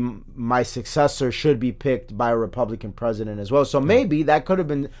maybe my successor should be picked by a Republican president as well. So maybe that could have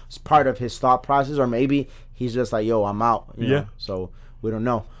been part of his thought process, or maybe he's just like, yo, I'm out. You know? So we don't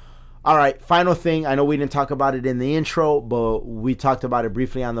know. All right, final thing. I know we didn't talk about it in the intro, but we talked about it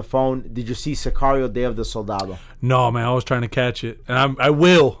briefly on the phone. Did you see Sicario, Day of the Soldado? No, man. I was trying to catch it. And I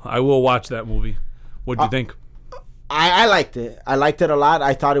will watch that movie. What'd you think? I liked it. I liked it a lot.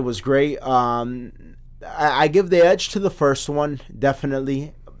 I thought it was great. I give the edge to the first one,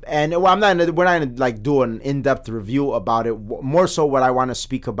 definitely. And we're not going to like do an in-depth review about it. More so what I want to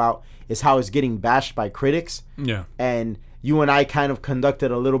speak about is how it's getting bashed by critics. Yeah. And you and I kind of conducted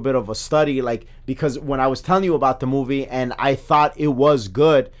a little bit of a study, like, because when I was telling you about the movie and I thought it was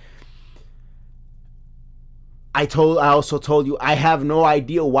good, I also told you I have no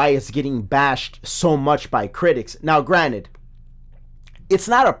idea why it's getting bashed so much by critics. Now, granted, it's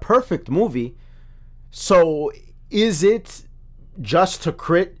not a perfect movie, so is it just to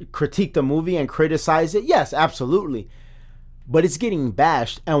critique the movie and criticize it? Yes, absolutely. But it's getting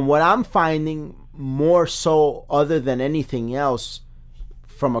bashed, and what I'm finding more so, other than anything else,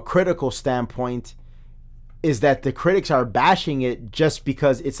 from a critical standpoint, is that the critics are bashing it just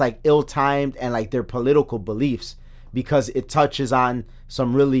because it's like ill-timed and like their political beliefs, because it touches on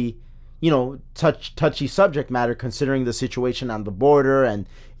some really, touchy subject matter, considering the situation on the border and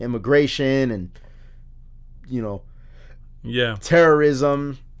immigration and,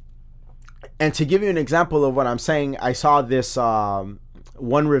 terrorism. And to give you an example of what I'm saying, I saw this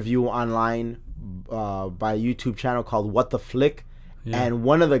one review online by a YouTube channel called What the Flick, and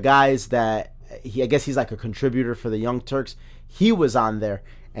one of the guys that I guess he's like a contributor for the Young Turks, he was on there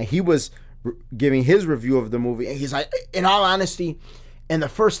and he was giving his review of the movie, and he's like, in all honesty, in the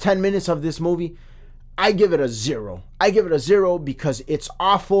first 10 minutes of this movie, I give it a 0. I give it a 0 because it's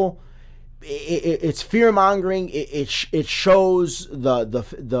awful. It's fear mongering. It shows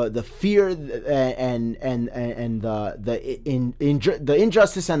the fear and the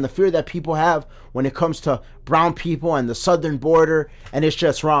injustice and the fear that people have when it comes to brown people and the southern border, and it's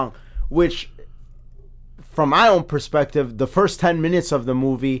just wrong. Which, from my own perspective, the first 10 minutes of the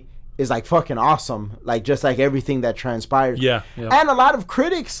movie is like fucking awesome, like just like everything that transpired. Yeah. And a lot of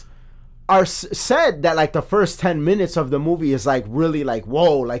critics are said that like the first 10 minutes of the movie is like really like,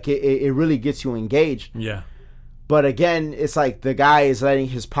 whoa, like it really gets you engaged. Yeah. But again, it's like the guy is letting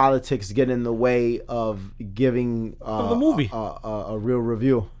his politics get in the way of giving the movie a real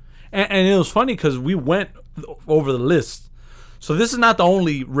review. And it was funny because we went over the list. So this is not the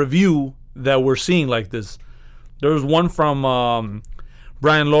only review that we're seeing like this. There was one from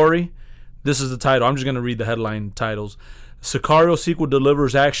Brian Laurie. This is the title. I'm just going to read the headline titles. Sicario sequel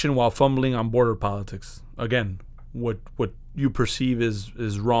delivers action while fumbling on border politics. Again, what you perceive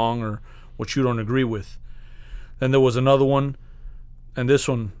is wrong or what you don't agree with. Then there was another one, and this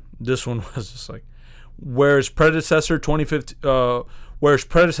one was just like, whereas predecessor 2015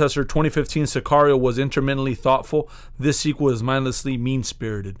 Sicario was intermittently thoughtful, this sequel is mindlessly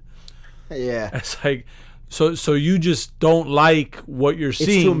mean-spirited. Yeah. It's like, so you just don't like what you're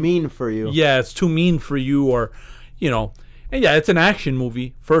seeing. It's too mean for you. Yeah, it's too mean for you, or, and yeah, it's an action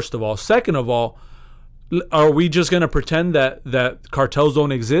movie, first of all. Second of all, are we just going to pretend that cartels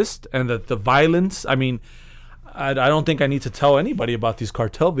don't exist and that the violence, I mean, I don't think I need to tell anybody about these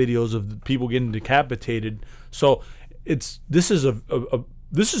cartel videos of people getting decapitated. So this is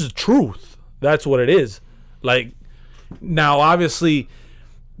a truth. That's what it is. Like, now obviously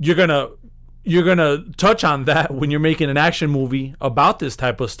you're gonna touch on that when you're making an action movie about this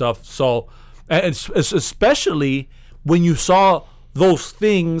type of stuff. So, and especially when you saw those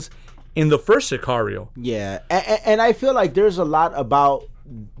things in the first Sicario. Yeah, and I feel like there's a lot about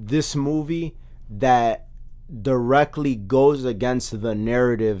this movie that directly goes against the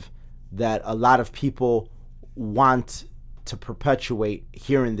narrative that a lot of people want to perpetuate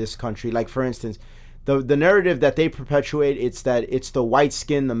here in this country. Like, for instance, the narrative that they perpetuate, it's that it's the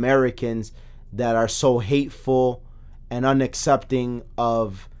white-skinned Americans that are so hateful and unaccepting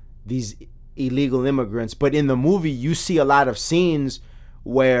of these illegal immigrants. But in the movie, you see a lot of scenes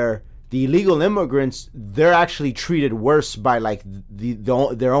where the illegal immigrants, they're actually treated worse by like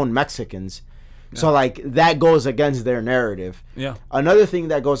their own Mexicans. Yeah. So like that goes against their narrative. Yeah. Another thing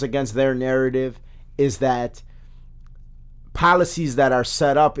that goes against their narrative is that policies that are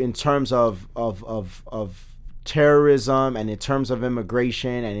set up in terms of terrorism and in terms of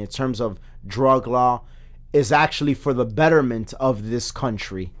immigration and in terms of drug law is actually for the betterment of this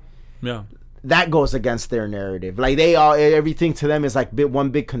country. Yeah. That goes against their narrative. Like, they all, everything to them is like one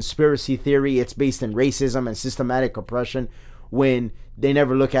big conspiracy theory. It's based in racism and systematic oppression, when they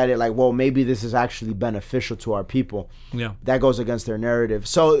never look at it like, well, maybe this is actually beneficial to our people. Yeah. That goes against their narrative.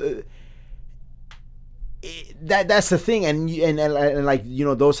 So that's the thing. And like,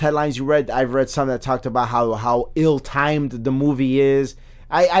 those headlines you read, I've read some that talked about how ill-timed the movie is.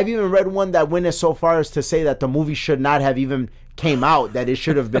 I've even read one that went as so far as to say that the movie should not have even came out, that it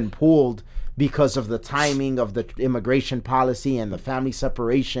should have been pulled because of the timing of the immigration policy and the family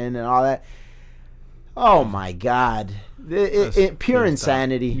separation and all that. Oh my God. Pure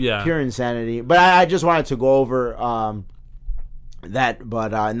insanity. Yeah. Pure insanity. But I just wanted to go over that.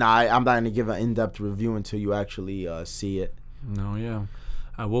 But I'm not going to give an in-depth review until you actually see it. No, yeah.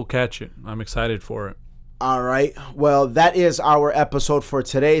 I will catch it. I'm excited for it. All right. Well, that is our episode for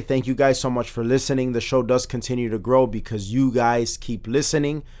today. Thank you guys so much for listening. The show does continue to grow because you guys keep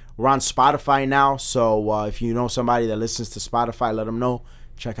listening. We're on Spotify now, so if you know somebody that listens to Spotify, let them know.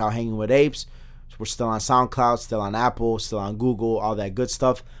 Check out Hanging With Apes. We're still on SoundCloud, still on Apple, still on Google, all that good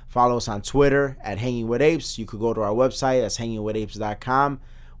stuff. Follow us on Twitter at Hanging With Apes. You could go to our website. That's hangingwithapes.com.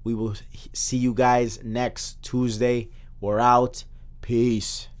 We will see you guys next Tuesday. We're out.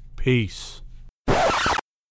 Peace. Peace.